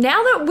have,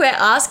 now that we're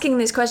asking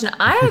this question,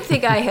 I don't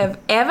think I have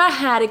ever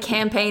had a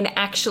campaign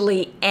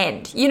actually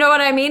end. You know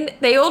what I mean?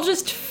 They all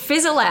just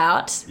fizzle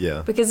out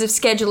because of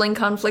scheduling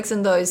conflicts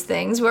and those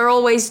things. We're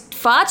always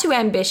far too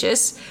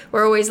ambitious.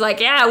 We're always like,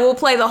 yeah, we'll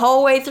play the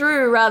whole way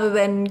through, rather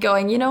than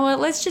going, you know what,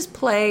 let's just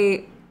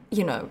play,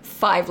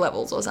 5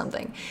 levels or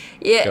something.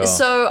 Yeah, sure.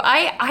 So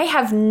I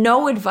have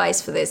no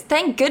advice for this.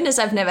 Thank goodness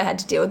I've never had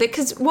to deal with it,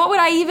 because what would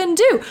I even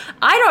do?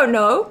 I don't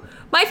know.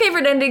 My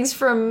favorite endings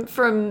from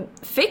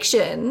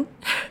fiction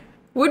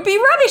would be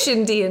rubbish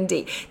in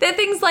D&D. They're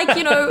things like,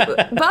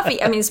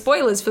 Buffy. I mean,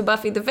 spoilers for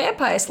Buffy the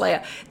Vampire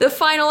Slayer. The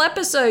final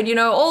episode,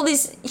 all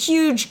this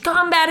huge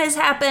combat has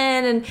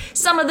happened, and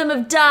some of them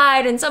have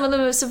died and some of them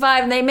have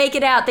survived, and they make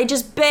it out. They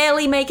just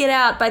barely make it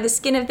out by the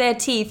skin of their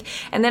teeth.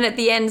 And then at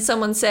the end,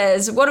 someone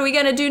says, "What are we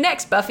going to do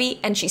next,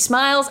 Buffy?" And she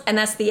smiles, and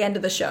that's the end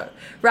of the show,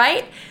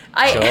 right?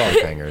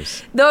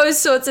 Those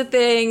sorts of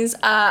things.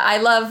 I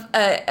love,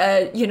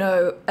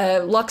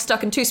 Lock,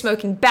 Stock, and Two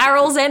Smoking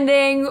Barrels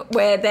ending,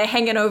 where they're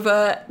hanging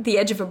over the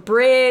edge of a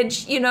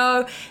bridge.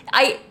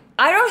 I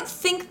don't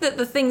think that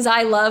the things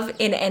I love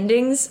in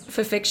endings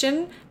for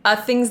fiction are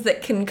things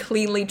that can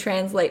cleanly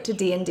translate to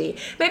D&D.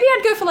 Maybe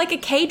I'd go for like a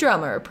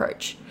K-drama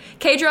approach.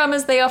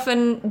 K-dramas, they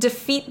often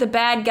defeat the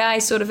bad guy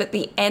sort of at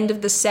the end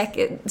of the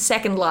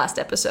second last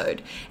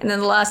episode, and then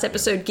the last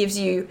episode gives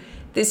you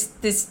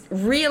this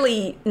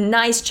really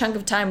nice chunk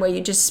of time where you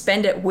just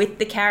spend it with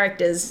the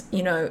characters.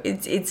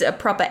 It's a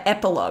proper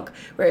epilogue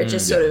where it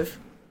just sort of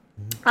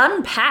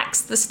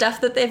unpacks the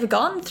stuff that they've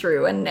gone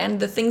through and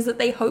the things that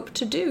they hope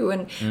to do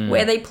and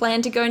where they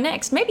plan to go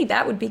next. Maybe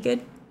that would be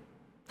good.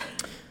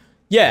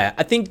 Yeah,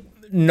 I think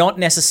not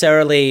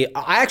necessarily.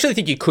 I actually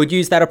think you could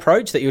use that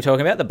approach that you were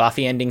talking about, the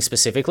Buffy ending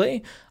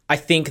specifically. I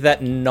think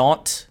that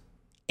not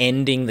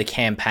ending the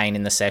campaign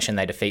in the session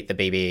they defeat the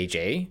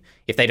BBEG.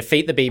 If they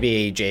defeat the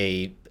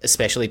BBEG,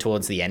 especially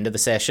towards the end of the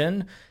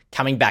session,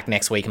 coming back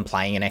next week and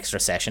playing an extra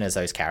session as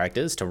those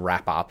characters to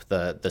wrap up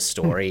the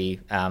story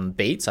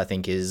beats, I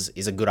think is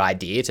a good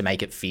idea to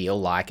make it feel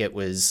like it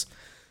was,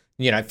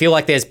 feel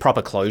like there's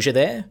proper closure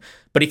there.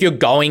 But if you're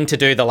going to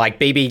do the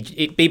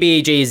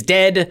BBEG is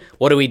dead,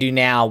 what do we do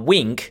now?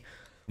 Wink.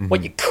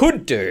 What you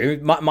could do,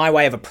 my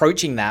way of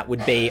approaching that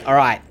would be, all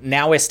right,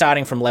 now we're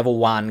starting from level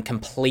 1,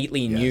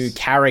 completely new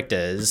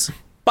characters,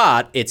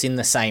 but it's in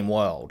the same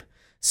world.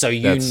 So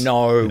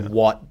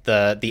what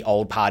the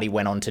old party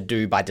went on to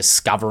do by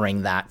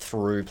discovering that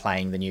through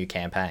playing the new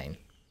campaign.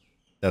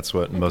 That's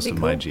what most of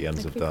my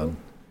GMs have done.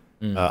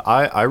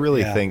 I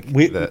really think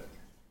that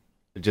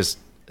just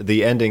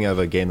the ending of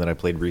a game that I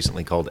played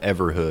recently called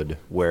Everhood,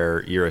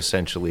 where you're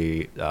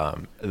essentially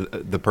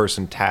the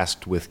person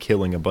tasked with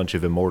killing a bunch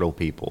of immortal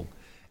people.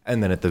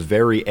 And then at the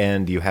very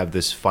end, you have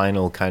this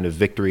final kind of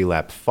victory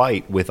lap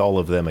fight with all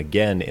of them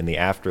again in the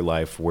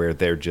afterlife, where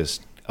they're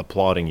just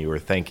applauding you or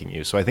thanking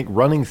you. So I think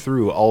running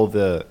through all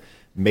the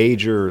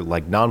major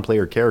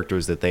non-player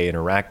characters that they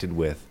interacted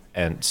with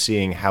and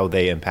seeing how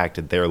they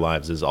impacted their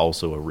lives is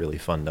also a really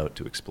fun note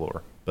to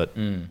explore. But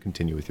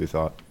continue with your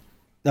thought.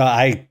 No,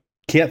 I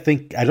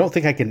don't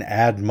think I can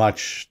add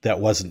much that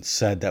wasn't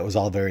said. That was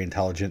all very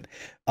intelligent.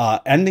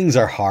 Endings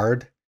are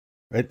hard,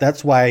 right?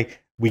 That's why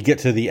we get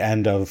to the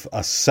end of a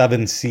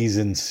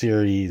 7-season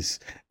series,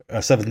 a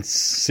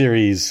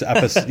 7-series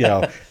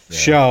episode,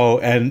 show,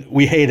 and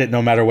we hate it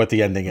no matter what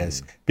the ending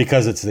is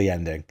because it's the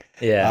ending.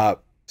 Yeah.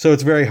 So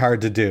it's very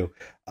hard to do.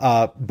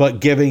 But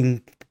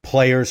giving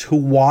players who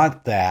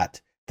want that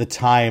the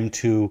time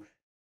to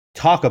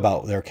talk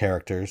about their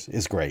characters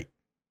is great.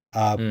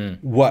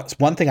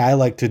 One thing I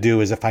like to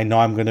do is, if I know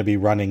I'm going to be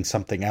running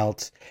something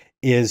else,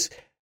 is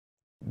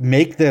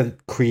make the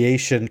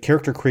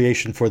character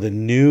creation for the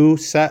new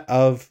set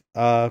of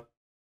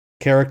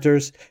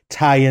characters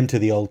tie into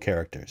the old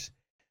characters.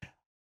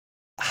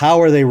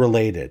 How are they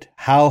related?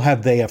 How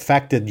have they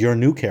affected your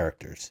new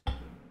characters?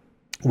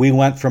 We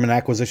went from an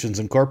Acquisitions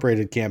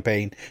Incorporated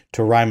campaign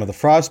to Rime of the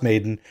Frost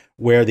Maiden,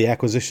 where the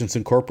Acquisitions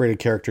Incorporated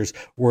characters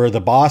were the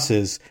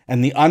bosses,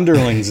 and the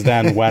underlings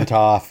then went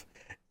off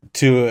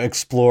to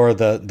explore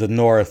the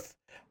North,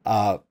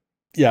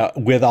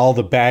 with all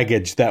the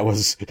baggage that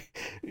was,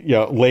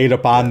 laid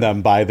upon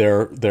them by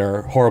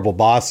their horrible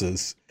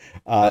bosses.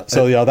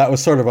 So that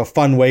was sort of a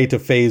fun way to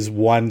phase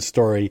one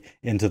story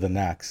into the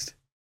next.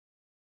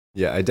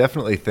 Yeah, I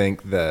definitely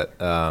think that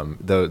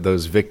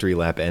those victory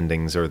lap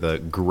endings or the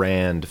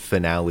grand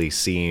finale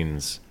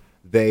scenes,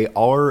 they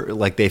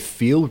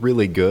feel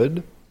really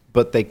good,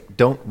 but they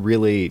don't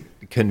really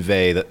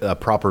convey a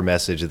proper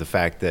message of the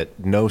fact that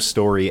no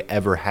story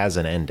ever has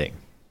an ending.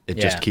 It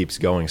just keeps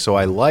going. So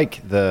I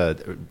like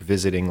the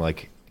visiting,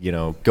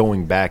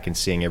 going back and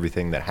seeing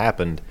everything that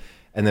happened,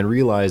 and then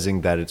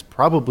realizing that it's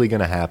probably going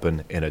to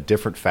happen in a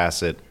different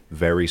facet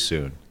very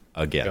soon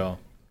again. Sure.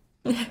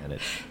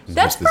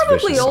 That's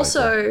probably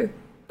also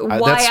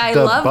why I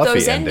the love Buffy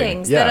those ending.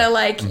 endings Yeah. that are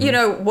like, you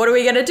know, what are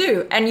we going to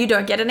do? And you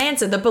don't get an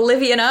answer. The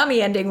Bolivian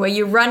army ending where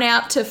you run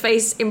out to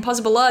face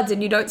impossible odds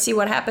and you don't see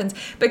what happens,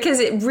 because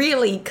it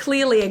really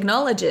clearly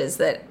acknowledges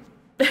that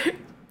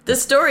the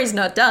story's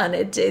not done.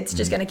 It's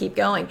just going to keep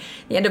going.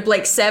 The end of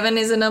Blake 7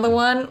 is another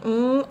one.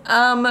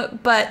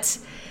 But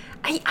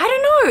I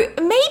don't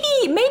know.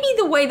 Maybe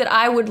the way that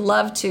I would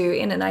love to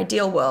in an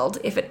ideal world,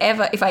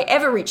 if I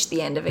ever reached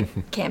the end of a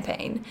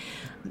campaign,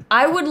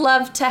 I would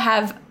love to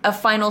have a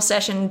final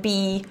session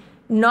be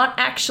not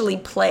actually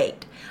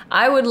played.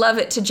 I would love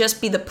it to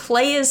just be the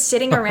players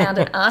sitting around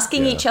and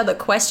asking each other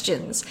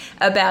questions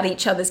about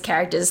each other's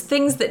characters,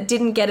 things that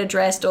didn't get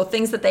addressed or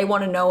things that they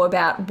want to know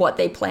about what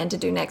they plan to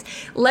do next.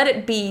 Let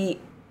it be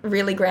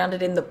really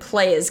grounded in the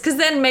players, because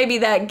then maybe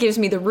that gives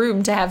me the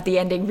room to have the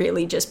ending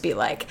really just be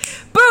like,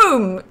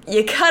 boom,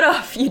 you cut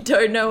off, you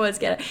don't know what's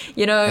gonna,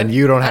 you know. And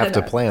you don't have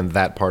to plan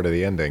that part of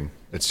the ending.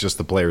 It's just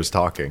the players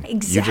talking.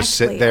 Exactly. You just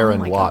sit there Oh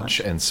and my watch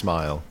gosh. and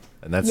smile.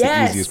 And that's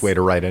Yes. the easiest way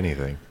to write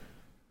anything.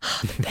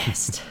 The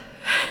best.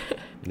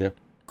 Yeah.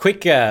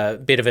 Quick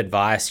bit of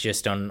advice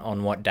just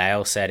on what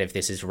Dale said, if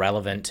this is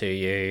relevant to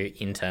you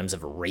in terms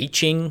of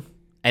reaching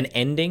an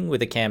ending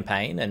with a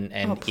campaign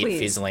and Please, it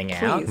fizzling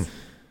out. please.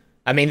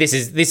 I mean, this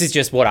is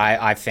just what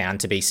I've found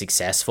to be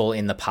successful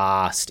in the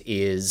past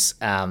is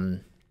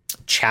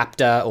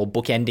chapter or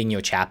bookending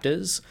your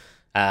chapters.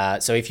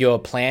 So if your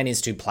plan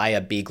is to play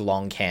a big,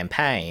 long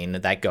campaign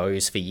that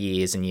goes for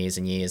years and years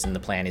and years, and the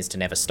plan is to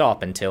never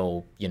stop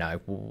until, you know,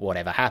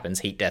 whatever happens,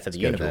 heat death of the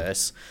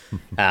universe,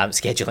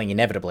 scheduling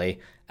inevitably.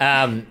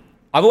 I've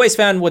always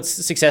found what's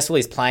successful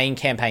is playing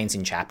campaigns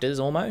in chapters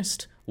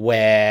almost,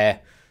 where,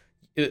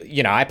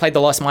 you know, I played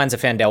The Lost Mines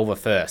of Phandelver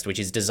first, which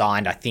is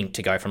designed, I think,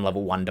 to go from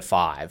level 1 to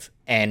 5.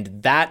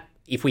 And that,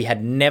 if we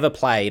had never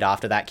played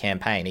after that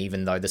campaign,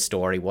 even though the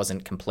story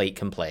wasn't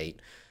complete,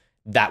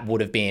 that would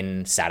have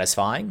been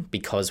satisfying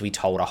because we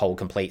told a whole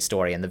complete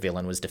story and the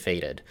villain was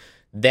defeated.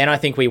 Then I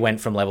think we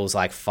went from levels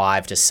like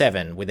 5 to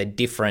 7 with a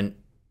different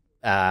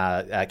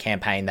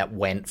campaign that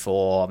went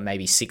for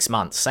maybe 6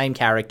 months. Same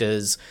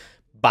characters,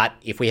 but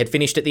if we had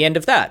finished at the end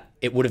of that,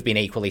 it would have been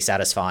equally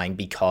satisfying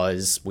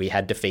because we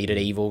had defeated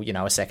evil, you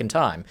know, a second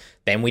time.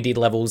 Then we did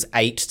levels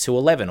 8 to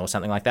 11 or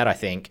something like that, I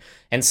think.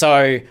 And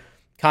so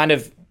kind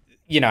of,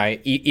 you know,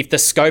 if the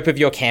scope of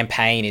your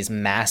campaign is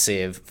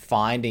massive,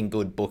 finding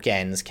good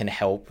bookends can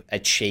help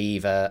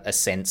achieve a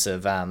sense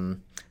of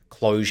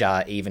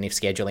closure, even if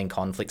scheduling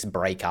conflicts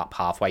break up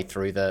halfway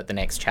through the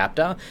next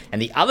chapter.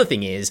 And the other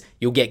thing is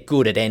you'll get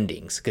good at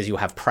endings because you'll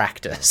have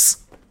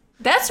practice.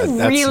 That's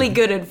really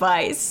good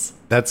advice.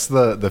 That's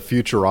the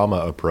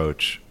Futurama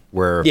approach,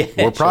 where Yeah,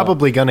 we're sure.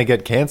 probably going to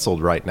get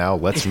canceled right now.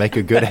 Let's make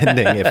a good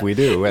ending if we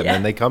do, and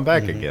then they come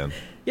back again.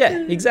 Yeah,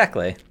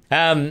 exactly.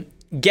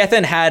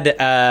 Gethin had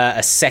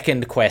a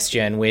second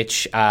question,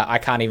 which I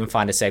can't even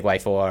find a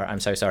segue for. I'm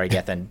so sorry,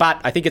 Gethin.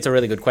 But I think it's a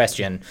really good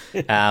question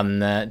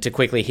to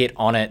quickly hit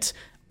on it.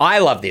 I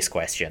love this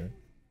question.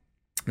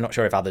 I'm not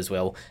sure if others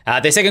will.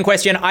 The second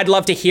question, I'd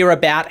love to hear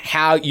about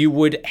how you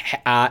would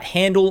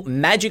handle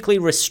magically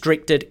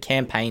restricted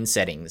campaign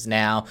settings.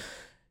 Now,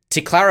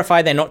 to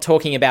clarify, they're not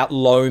talking about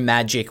low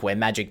magic where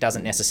magic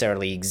doesn't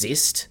necessarily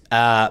exist,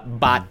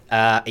 but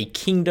a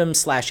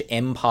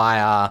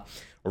kingdom/empire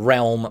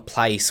realm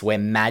place where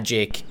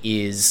magic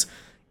is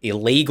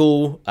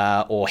illegal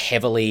or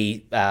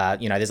heavily,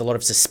 there's a lot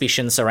of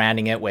suspicion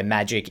surrounding it, where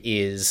magic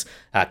is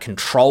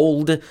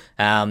controlled.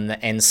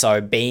 And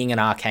so being an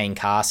arcane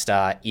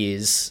caster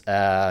is,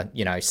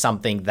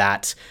 something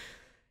that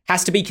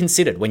has to be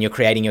considered when you're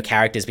creating your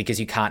characters, because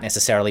you can't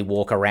necessarily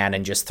walk around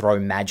and just throw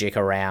magic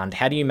around.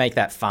 How do you make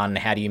that fun?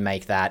 How do you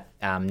make that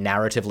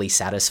narratively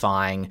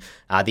satisfying?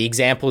 The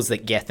examples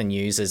that Gethin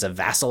uses are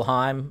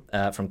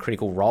Vasselheim from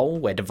Critical Role,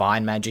 where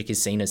divine magic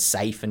is seen as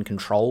safe and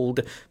controlled,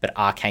 but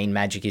arcane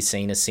magic is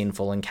seen as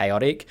sinful and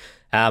chaotic.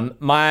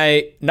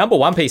 My number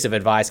one piece of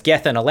advice,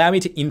 Gethin, allow me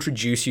to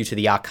introduce you to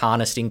the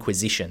Arcanist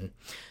Inquisition.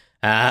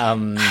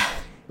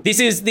 This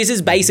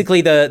is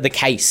basically the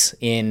case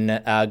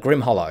in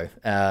Grim Hollow,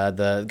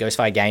 the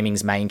Ghostfire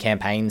Gaming's main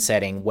campaign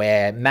setting,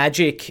 where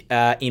magic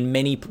in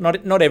many,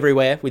 not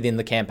everywhere within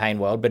the campaign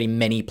world, but in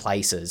many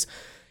places,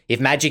 if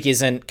magic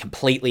isn't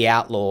completely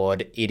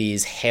outlawed, it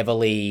is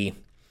heavily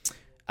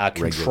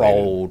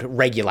controlled,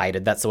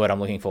 regulated. That's the word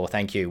I'm looking for.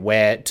 Thank you.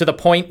 Where to the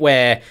point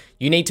where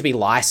you need to be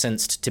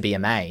licensed to be a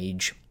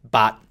mage,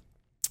 but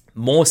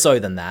more so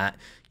than that,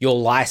 your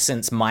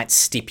license might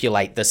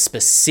stipulate the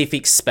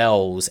specific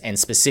spells and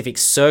specific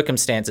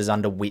circumstances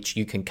under which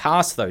you can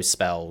cast those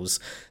spells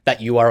that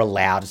you are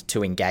allowed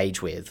to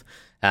engage with.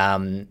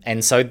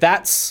 And so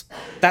that's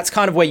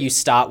kind of where you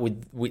start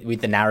with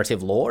the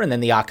narrative lore, and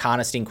then the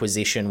Arcanist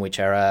Inquisition, which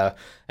are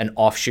an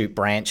offshoot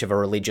branch of a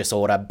religious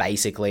order,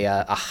 basically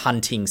a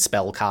hunting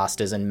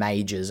spellcasters and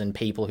mages and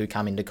people who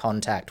come into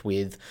contact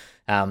with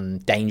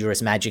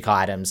dangerous magic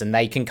items, and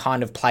they can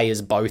kind of play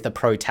as both a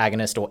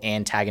protagonist or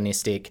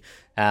antagonistic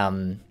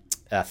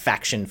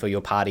faction for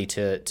your party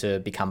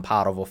to become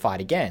part of or fight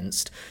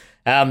against.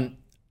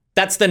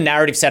 that's the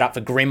narrative setup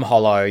for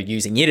Grimhollow,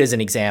 using it as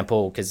an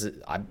example, because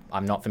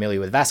I'm not familiar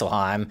with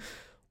Vasselheim.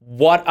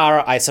 What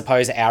are, I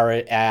suppose,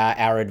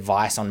 our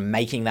advice on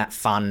making that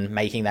fun,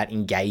 making that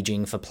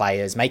engaging for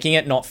players, making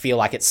it not feel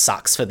like it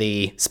sucks for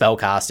the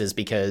spellcasters,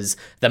 because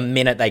the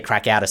minute they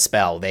crack out a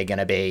spell, they're going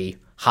to be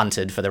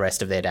hunted for the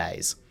rest of their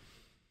days?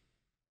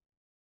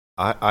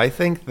 I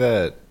think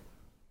that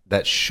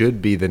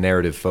should be the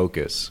narrative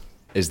focus,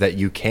 is that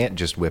you can't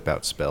just whip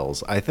out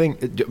spells. I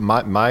think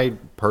my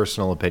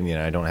personal opinion,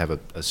 I don't have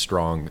a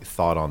strong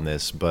thought on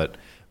this, but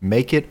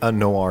make it a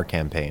noir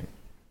campaign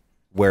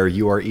where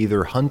you are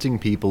either hunting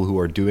people who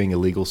are doing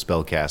illegal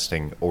spell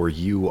casting, or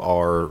you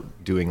are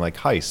doing like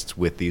heists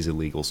with these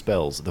illegal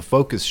spells. The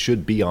focus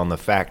should be on the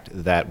fact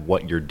that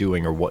what you're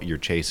doing or what you're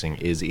chasing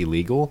is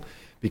illegal,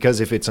 because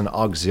if it's an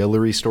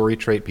auxiliary story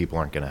trait, people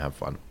aren't going to have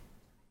fun.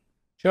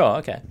 Sure,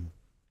 okay.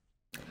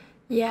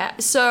 Yeah,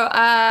 so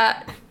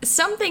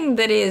something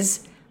that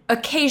is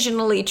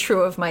occasionally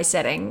true of my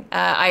setting,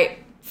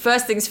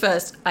 first things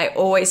first, I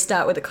always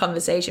start with a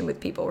conversation with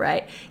people,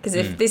 right? Because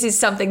if this is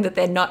something that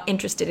they're not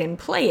interested in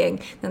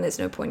playing, then there's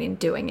no point in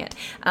doing it.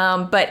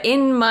 But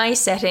in my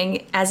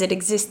setting, as it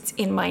exists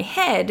in my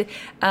head,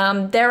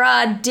 there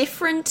are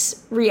different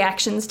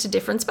reactions to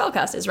different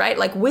spellcasters, right?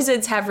 Like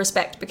wizards have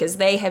respect because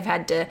they have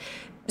had to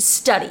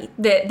study.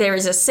 There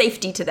is a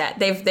safety to that.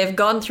 They've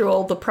gone through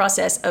all the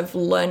process of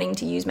learning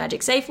to use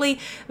magic safely,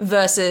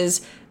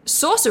 versus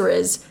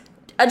sorcerers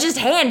are just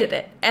handed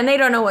it and they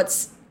don't know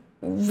what's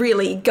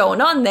really going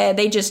on there.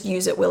 They just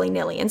use it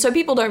willy-nilly. And so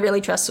people don't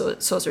really trust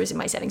sorcerers in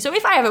my setting. So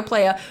if I have a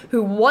player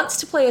who wants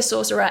to play a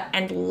sorcerer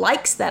and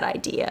likes that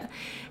idea,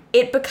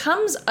 it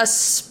becomes a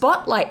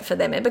spotlight for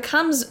them. It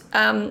becomes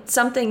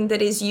something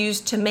that is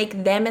used to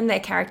make them and their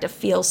character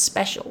feel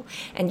special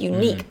and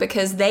unique,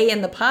 because they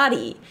in the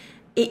party,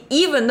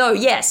 even though,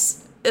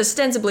 yes,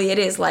 ostensibly it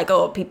is like,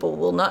 oh, people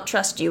will not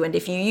trust you, and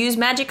if you use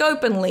magic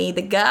openly,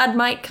 the guard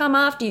might come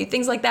after you,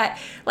 things like that.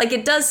 Like,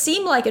 it does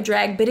seem like a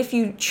drag, but if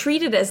you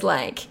treat it as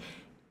like,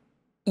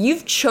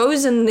 you've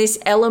chosen this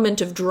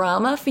element of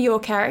drama for your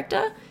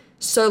character,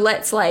 so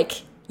let's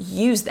like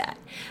use that.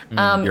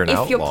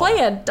 If your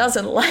player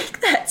doesn't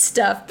like that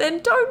stuff,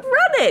 then don't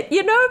run it,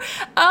 you know?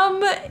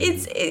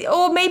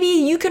 Or maybe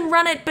you can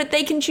run it, but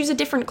they can choose a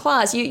different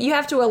class. You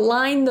have to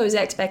align those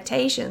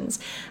expectations.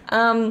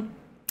 And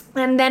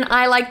then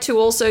I like to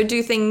also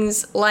do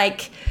things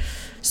like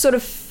sort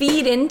of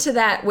feed into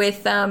that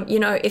with,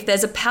 if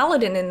there's a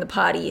paladin in the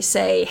party,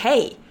 say,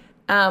 hey,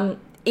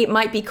 it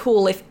might be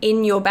cool if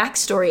in your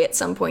backstory at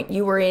some point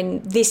you were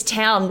in this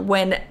town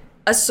when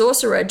a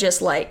sorcerer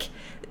just like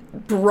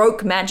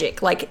broke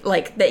magic,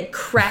 like they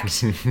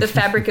cracked the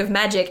fabric of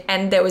magic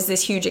and there was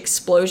this huge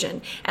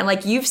explosion, and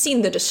like you've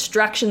seen the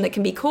destruction that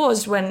can be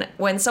caused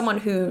when someone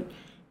who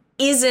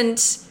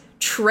isn't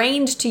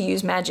trained to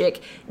use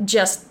magic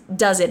just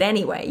does it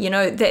anyway. You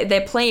know,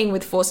 they're playing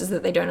with forces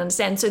that they don't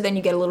understand, so then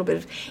you get a little bit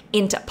of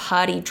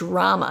inter-party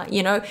drama,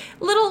 you know,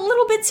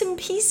 little bits and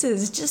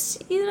pieces.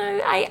 Just, you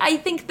know, I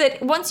think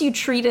that once you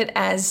treat it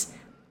as,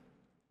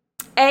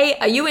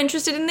 are you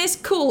interested in this?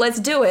 Cool, let's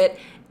do it.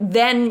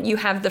 Then you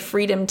have the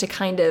freedom to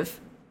kind of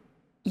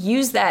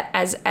use that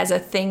as a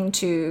thing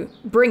to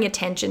bring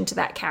attention to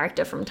that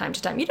character from time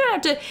to time. You don't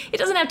have to, it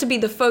doesn't have to be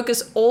the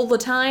focus all the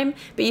time,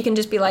 but you can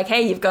just be like,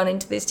 hey, you've gone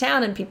into this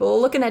town and people are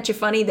looking at you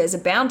funny. There's a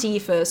bounty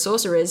for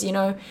sorcerers, you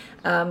know?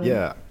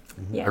 Yeah.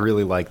 I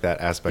really like that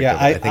aspect of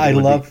it. I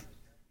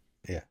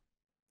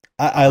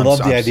love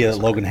the idea that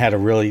Logan had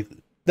really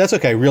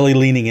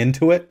leaning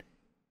into it.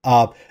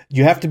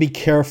 You have to be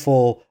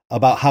careful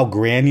about how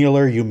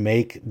granular you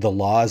make the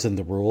laws and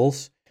the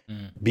rules,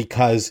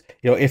 because,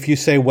 you know, if you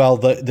say, well,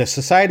 the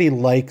society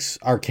likes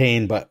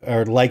arcane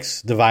or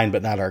likes divine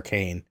but not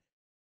arcane,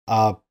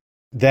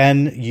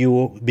 then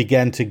you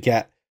begin to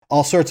get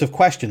all sorts of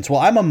questions. Well,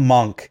 I'm a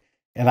monk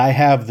and I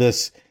have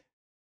this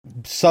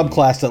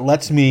subclass that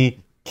lets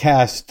me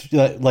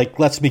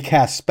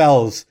cast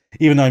spells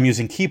even though I'm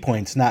using key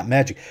points, not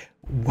magic.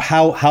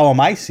 How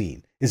am I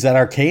seen? Is that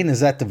arcane?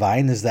 Is that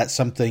divine? Is that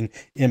something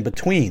in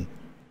between?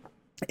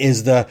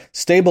 Is the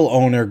stable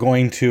owner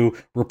going to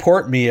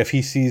report me if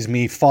he sees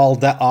me fall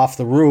off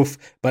the roof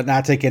but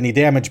not take any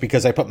damage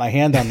because I put my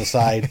hand on the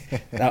side?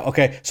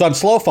 Okay, so I'm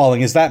slow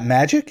falling. Is that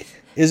magic?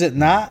 Is it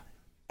not?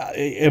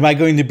 Am I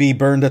going to be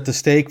burned at the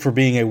stake for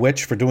being a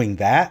witch for doing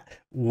that?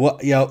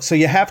 What, you know, so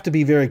you have to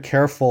be very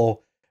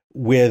careful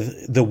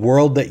with the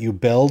world that you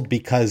build,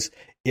 because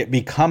it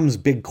becomes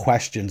big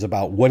questions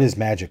about what is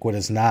magic, what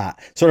is not.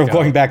 Sort of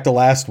going back to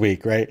last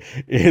week, right?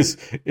 Is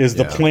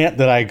the plant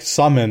that I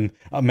summon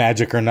a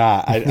magic or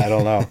not? I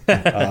don't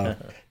know.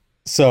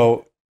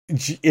 So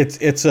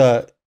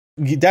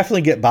you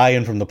definitely get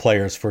buy-in from the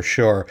players for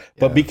sure,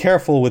 but be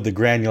careful with the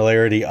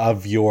granularity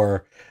of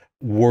your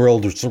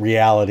world's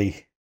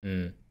reality.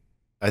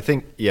 I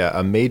think,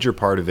 a major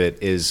part of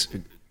it is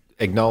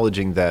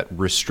acknowledging that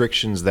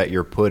restrictions that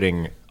you're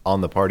putting on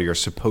the party are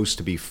supposed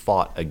to be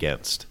fought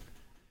against.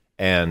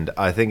 And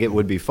I think it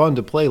would be fun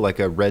to play like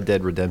a Red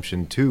Dead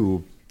Redemption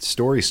 2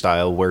 story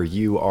style where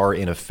you are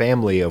in a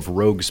family of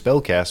rogue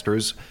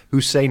spellcasters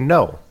who say,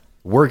 no,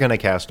 we're going to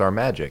cast our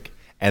magic.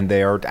 And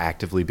they are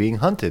actively being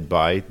hunted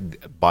by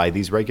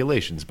these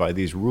regulations, by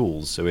these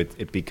rules. So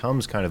it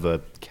becomes kind of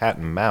a cat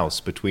and mouse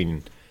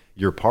between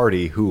your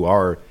party, who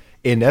are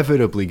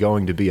inevitably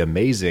going to be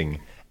amazing,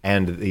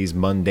 and these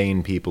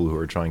mundane people who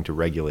are trying to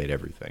regulate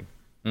everything.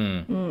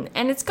 And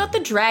it's got the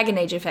Dragon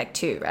Age effect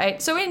too,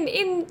 right? So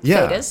in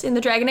Thedas, in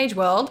the Dragon Age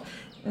world,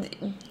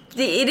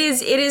 it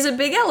is a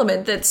big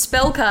element that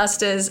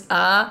spellcasters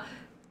are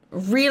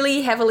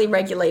really heavily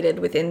regulated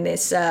within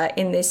this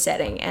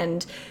setting,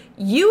 and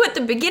you at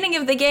the beginning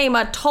of the game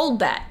are told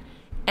that,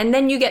 and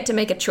then you get to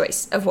make a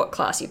choice of what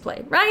class you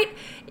play, right?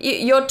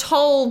 You're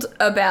told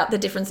about the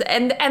difference,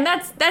 and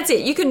that's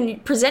it. You can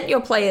present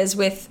your players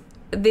with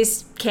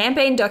this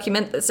campaign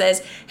document that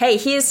says, hey,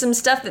 here's some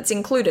stuff that's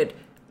included.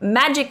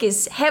 Magic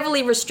is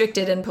heavily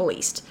restricted and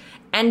policed.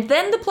 And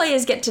then the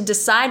players get to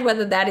decide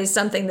whether that is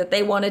something that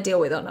they want to deal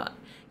with or not.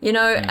 You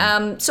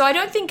know, so I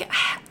don't think,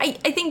 I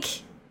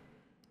think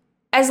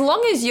as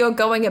long as you're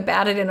going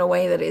about it in a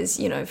way that is,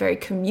 you know, very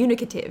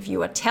communicative,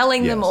 you are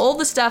telling them all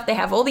the stuff, they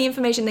have all the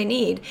information they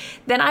need,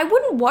 then I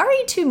wouldn't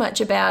worry too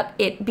much about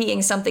it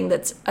being something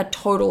that's a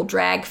total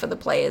drag for the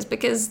players,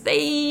 because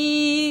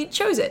they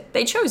chose it.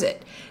 They chose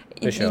it.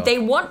 Sure. They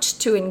want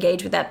to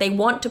engage with that. They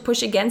want to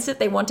push against it.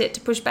 They want it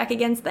to push back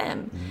against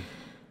them.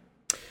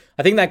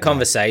 I think that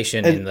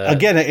conversation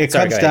again, it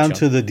comes down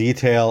to the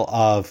detail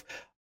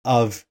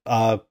of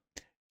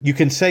you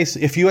can say,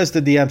 if you as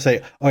the DM say,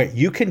 all right,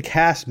 you can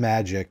cast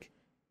magic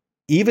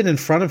even in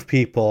front of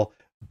people,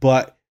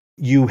 but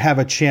you have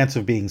a chance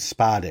of being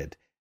spotted.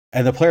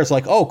 And the player's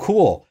like, oh,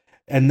 cool.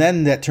 And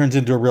then that turns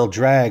into a real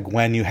drag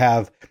when you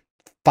have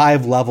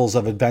 5 levels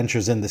of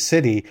adventures in the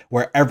city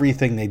where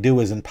everything they do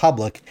is in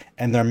public,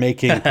 and they're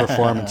making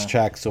performance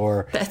checks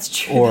or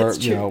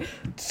you know,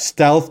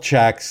 stealth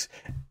checks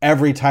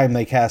every time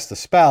they cast a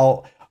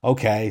spell.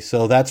 Okay,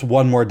 so that's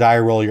one more die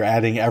roll you're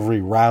adding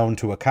every round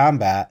to a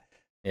combat.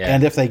 Yeah.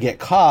 And if they get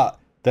caught,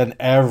 then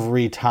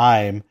every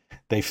time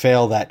they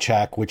fail that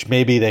check, which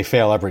maybe they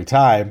fail every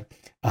time,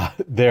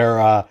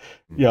 they're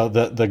you know,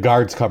 the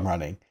guards come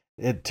running.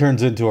 It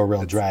turns into a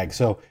real drag.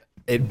 So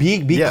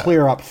be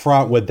clear up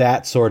front with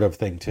that sort of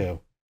thing too.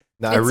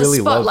 Now, it's a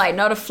spotlight,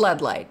 not a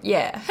floodlight.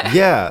 Yeah.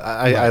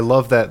 I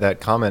love that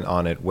comment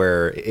on it,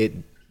 where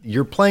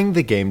you're playing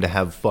the game to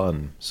have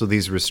fun. So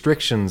these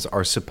restrictions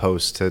are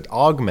supposed to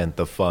augment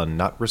the fun,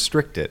 not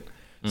restrict it.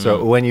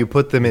 So when you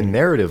put them in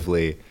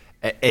narratively,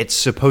 it's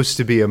supposed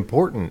to be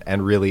important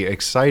and really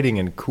exciting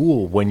and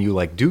cool when you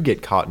like do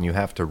get caught and you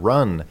have to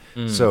run.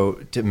 So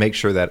to make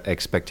sure that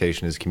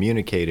expectation is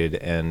communicated,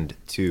 and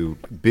to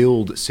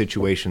build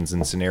situations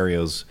and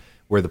scenarios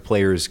where the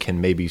players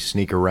can maybe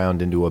sneak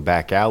around into a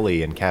back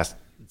alley and cast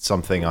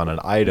something on an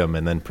item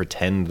and then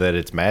pretend that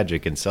it's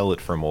magic and sell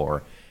it for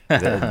more,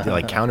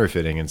 like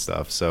counterfeiting and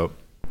stuff. So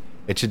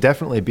it should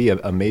definitely be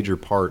a major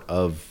part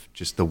of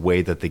just the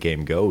way that the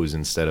game goes,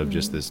 instead of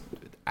just this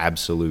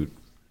absolute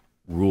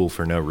rule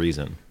for no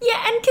reason.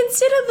 Yeah, and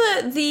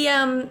consider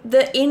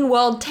the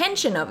in-world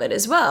tension of it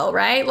as well,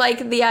 right?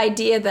 Like the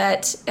idea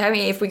that, I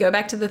mean, if we go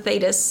back to the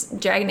Thedas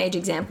Dragon Age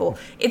example,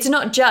 it's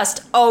not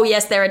just, oh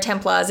yes, there are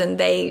Templars and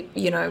they,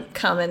 you know,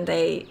 come and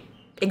they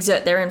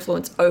exert their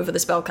influence over the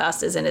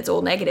spellcasters and it's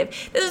all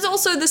negative. There's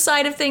also the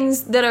side of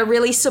things that are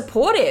really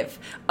supportive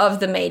of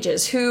the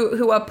mages,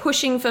 who are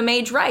pushing for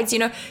mage rights. You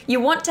know,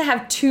 you want to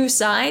have two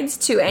sides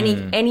to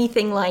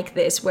anything like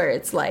this, where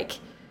it's like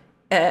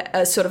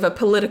a sort of a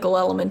political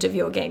element of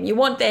your game. You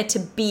want there to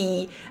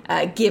be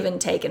give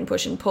and take and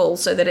push and pull,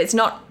 so that it's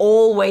not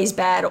always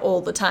bad all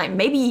the time.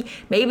 Maybe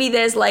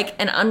there's like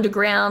an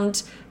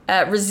underground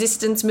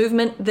resistance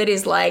movement that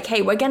is like,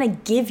 hey, we're going to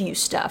give you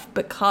stuff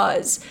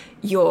because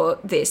you're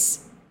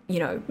this, you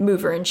know,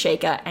 mover and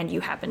shaker and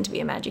you happen to be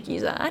a magic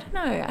user. I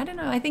don't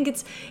know. I think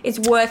it's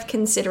worth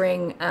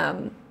considering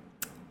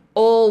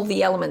all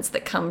the elements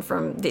that come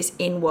from this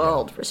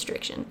in-world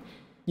restriction.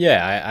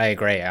 Yeah, I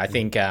agree. I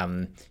think,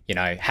 you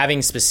know,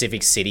 having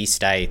specific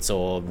city-states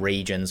or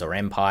regions or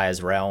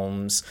empires,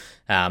 realms,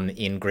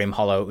 in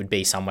Grimhollow, it would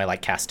be somewhere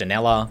like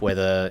Castanella, where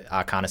the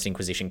Arcanist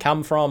Inquisition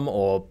come from,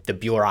 or the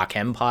Burak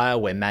Empire,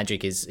 where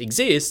magic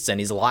exists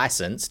and is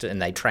licensed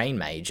and they train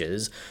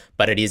mages,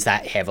 but it is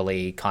that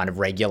heavily kind of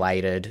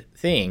regulated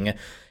thing.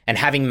 And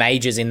having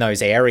mages in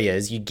those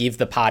areas, you give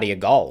the party a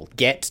goal.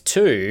 Get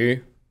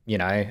to, you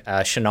know,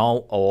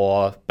 Chenault,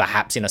 or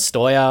perhaps in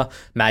Astoria,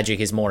 magic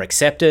is more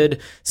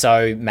accepted.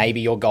 So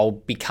maybe your goal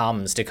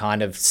becomes to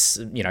kind of,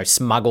 you know,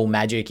 smuggle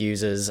magic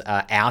users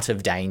out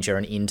of danger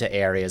and into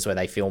areas where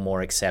they feel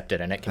more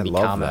accepted, and it can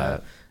become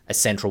a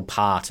central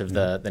part of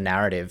the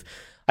narrative.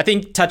 I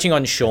think, touching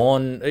on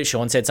Sean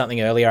said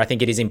something earlier, I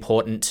think it is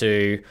important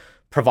to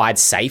provide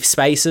safe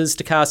spaces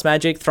to cast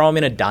magic. Throw them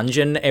in a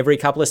dungeon every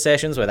couple of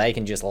sessions where they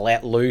can just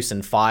let loose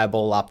and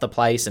fireball up the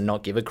place and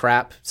not give a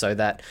crap, so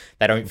that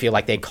they don't feel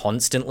like they're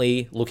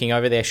constantly looking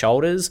over their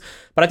shoulders.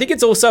 But I think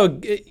it's also,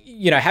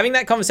 you know, having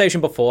that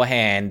conversation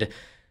beforehand,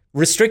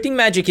 restricting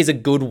magic is a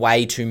good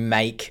way to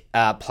make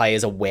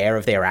players aware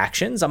of their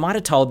actions. I might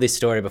have told this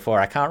story before,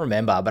 I can't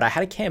remember, but I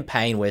had a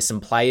campaign where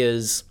some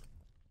players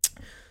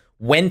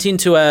went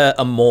into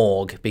a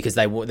morgue because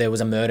there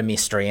was a murder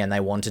mystery and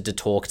they wanted to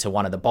talk to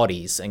one of the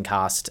bodies and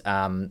cast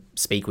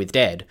Speak with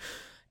Dead.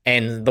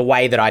 And the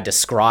way that I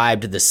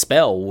described the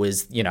spell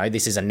was,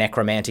 this is a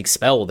necromantic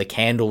spell. The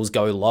candles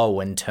go low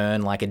and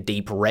turn like a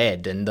deep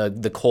red, and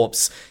the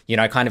corpse,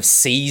 kind of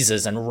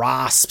seizes and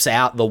rasps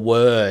out the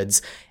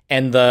words.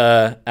 And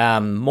the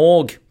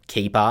morgue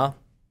keeper,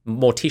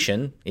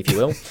 mortician, if you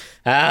will,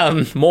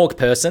 morgue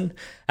person,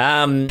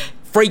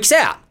 freaks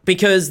out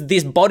because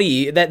this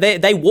body, that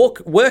they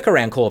work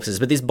around corpses,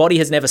 but this body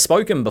has never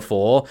spoken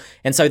before.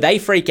 And so they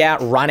freak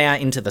out, run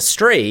out into the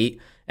street,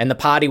 and the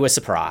party were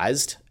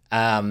surprised.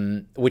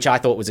 Which I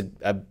thought was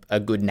a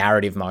good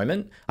narrative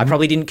moment. I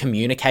probably didn't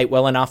communicate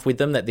well enough with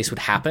them that this would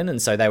happen,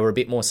 and so they were a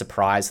bit more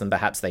surprised than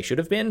perhaps they should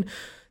have been.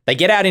 They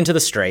get out into the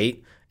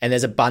street, and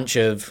there's a bunch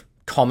of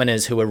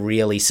commoners who are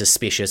really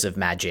suspicious of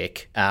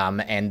magic,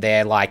 and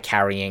they're like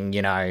carrying,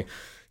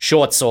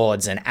 short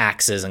swords and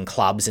axes and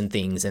clubs and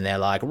things, and they're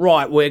like,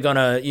 right, we're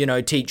gonna,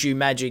 teach you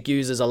magic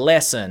users a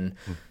lesson.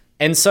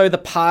 And so the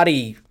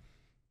party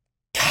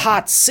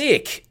cut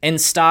sick and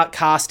start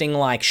casting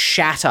like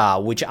Shatter,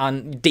 which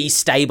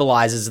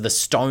destabilizes the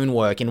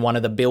stonework in one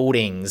of the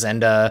buildings,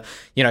 and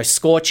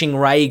Scorching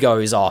Ray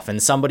goes off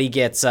and somebody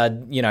gets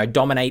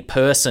Dominate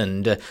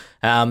Personed,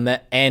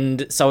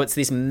 and so it's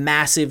this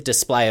massive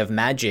display of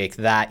magic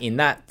that in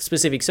that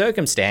specific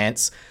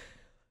circumstance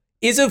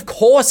is of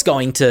course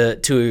going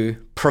to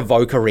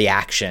provoke a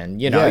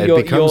reaction. It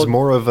becomes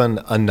more of an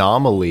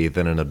anomaly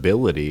than an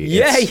ability.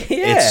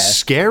 It's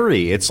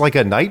scary. It's like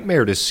a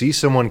nightmare to see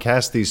someone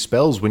cast these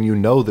spells when you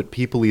know that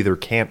people either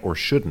can't or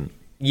shouldn't.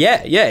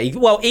 Yeah.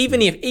 Well,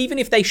 even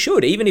if they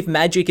should, even if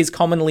magic is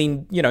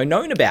commonly,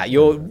 known about,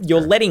 you're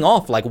letting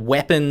off like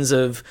weapons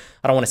of,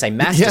 I don't want to say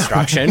mass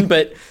destruction,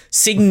 but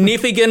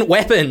significant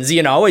weapons,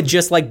 are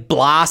just like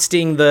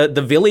blasting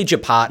the village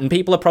apart, and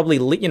people are probably,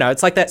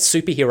 it's like that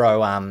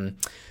superhero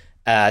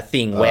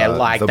thing where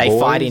like the they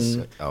boys? fight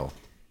in. Oh.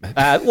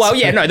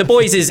 The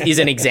Boys is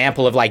an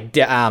example of like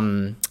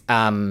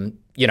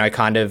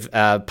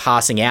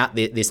passing out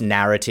this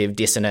narrative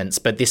dissonance,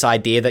 but this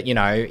idea that,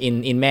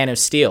 in Man of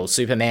Steel,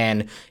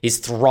 Superman is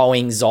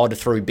throwing Zod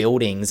through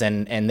buildings,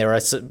 and there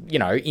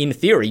are, in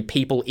theory,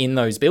 people in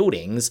those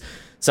buildings.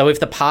 So if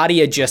the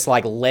party are just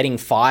like letting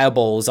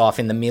fireballs off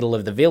in the middle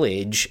of the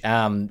village,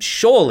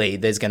 surely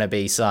there's going to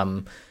be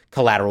some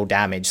collateral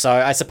damage. So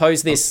I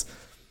suppose this,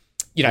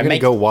 I'm going to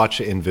go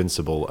watch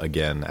Invincible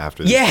again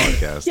after this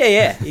podcast.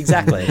 Yeah,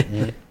 exactly.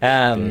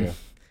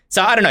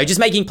 So I don't know, just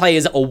making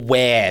players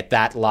aware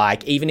that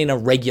like even in a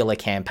regular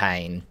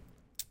campaign,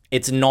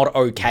 it's not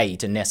okay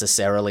to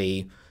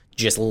necessarily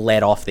just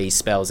let off these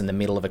spells in the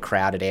middle of a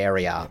crowded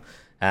area,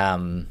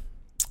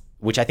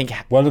 which I think...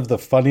 One of the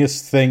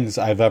funniest things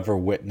I've ever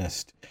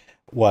witnessed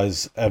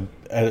was a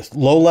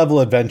low-level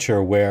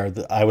adventure where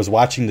I was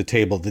watching the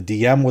table. The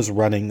DM was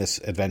running this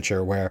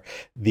adventure where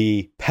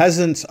the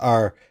peasants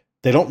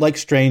they don't like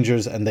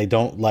strangers and they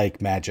don't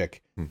like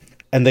magic.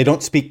 And they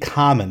don't speak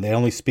common. They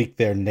only speak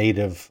their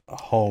native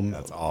home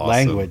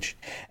language.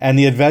 And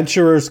the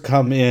adventurers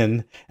come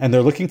in and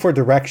they're looking for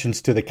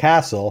directions to the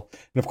castle.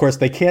 And of course,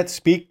 they can't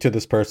speak to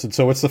this person.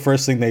 So what's the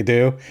first thing they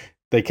do?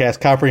 They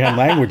cast Comprehend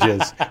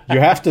Languages.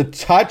 You have to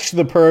touch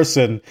the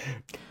person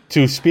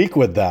to speak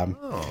with them.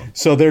 Oh.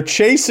 So they're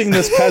chasing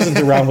this peasant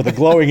around with a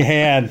glowing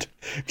hand,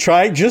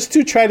 trying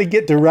to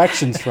get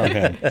directions from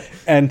him.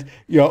 And,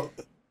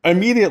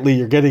 immediately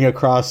you're getting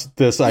across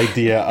this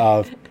idea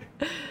of,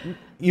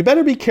 you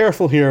better be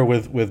careful here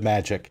with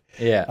magic.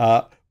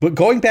 Yeah. But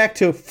going back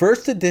to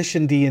first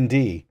edition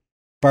D&D,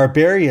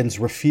 barbarians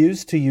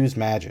refused to use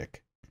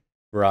magic.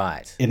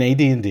 Right. In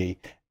AD&D,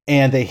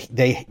 and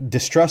they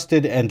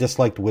distrusted and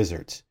disliked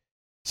wizards.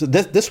 So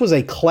this was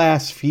a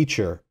class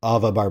feature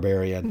of a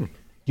barbarian.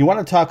 You want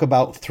to talk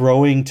about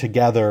throwing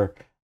together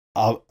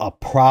a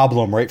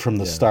problem right from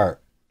the start.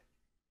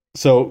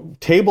 So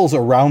tables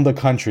around the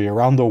country,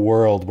 around the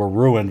world were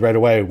ruined right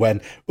away when,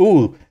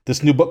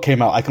 this new book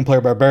came out. I can play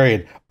a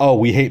barbarian. Oh,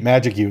 we hate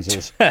magic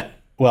users.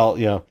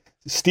 Well,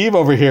 Steve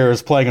over here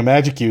is playing a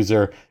magic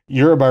user.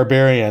 You're a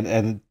barbarian.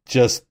 And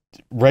just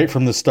right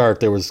from the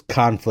start, there was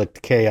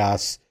conflict,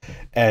 chaos,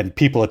 and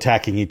people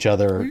attacking each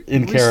other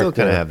in character. We still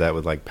kind of have that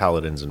with like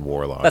paladins and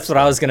warlocks. That's what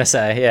I was going to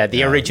say. Yeah,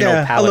 the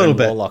original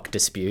paladin-warlock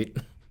dispute.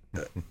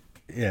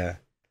 Yeah.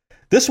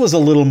 This was a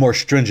little more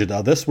stringent,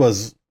 though. This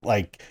was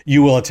like,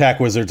 you will attack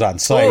wizards on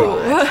sight.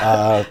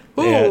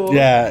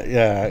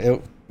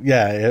 It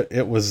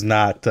was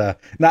not well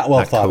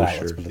thought out.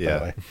 Let's put it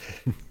that way.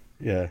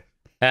 Yeah.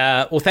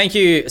 Well, thank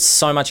you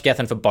so much,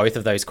 Gethin, for both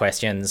of those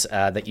questions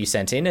that you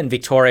sent in, and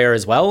Victoria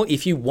as well.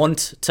 If you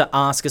want to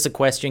ask us a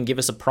question, give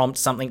us a prompt,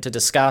 something to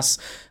discuss,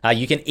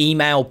 you can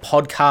email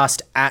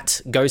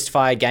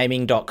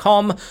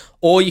podcast@ghostfiregaming.com,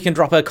 or you can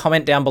drop a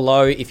comment down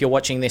below if you're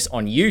watching this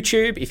on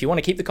YouTube. If you want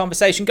to keep the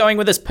conversation going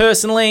with us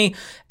personally,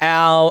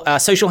 our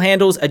social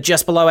handles are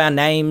just below our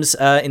names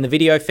in the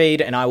video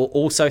feed, and I will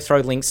also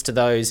throw links to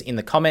those in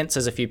the comments,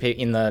 as a few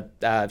in the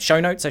show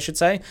notes, I should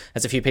say,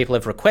 as a few people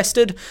have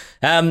requested.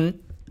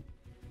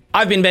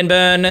 I've been Ben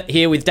Byrne,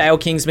 here with Dale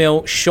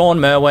Kingsmill, Sean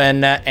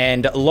Merwin,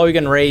 and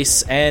Logan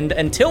Reese. And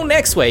until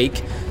next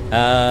week,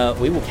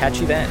 we will catch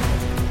you then.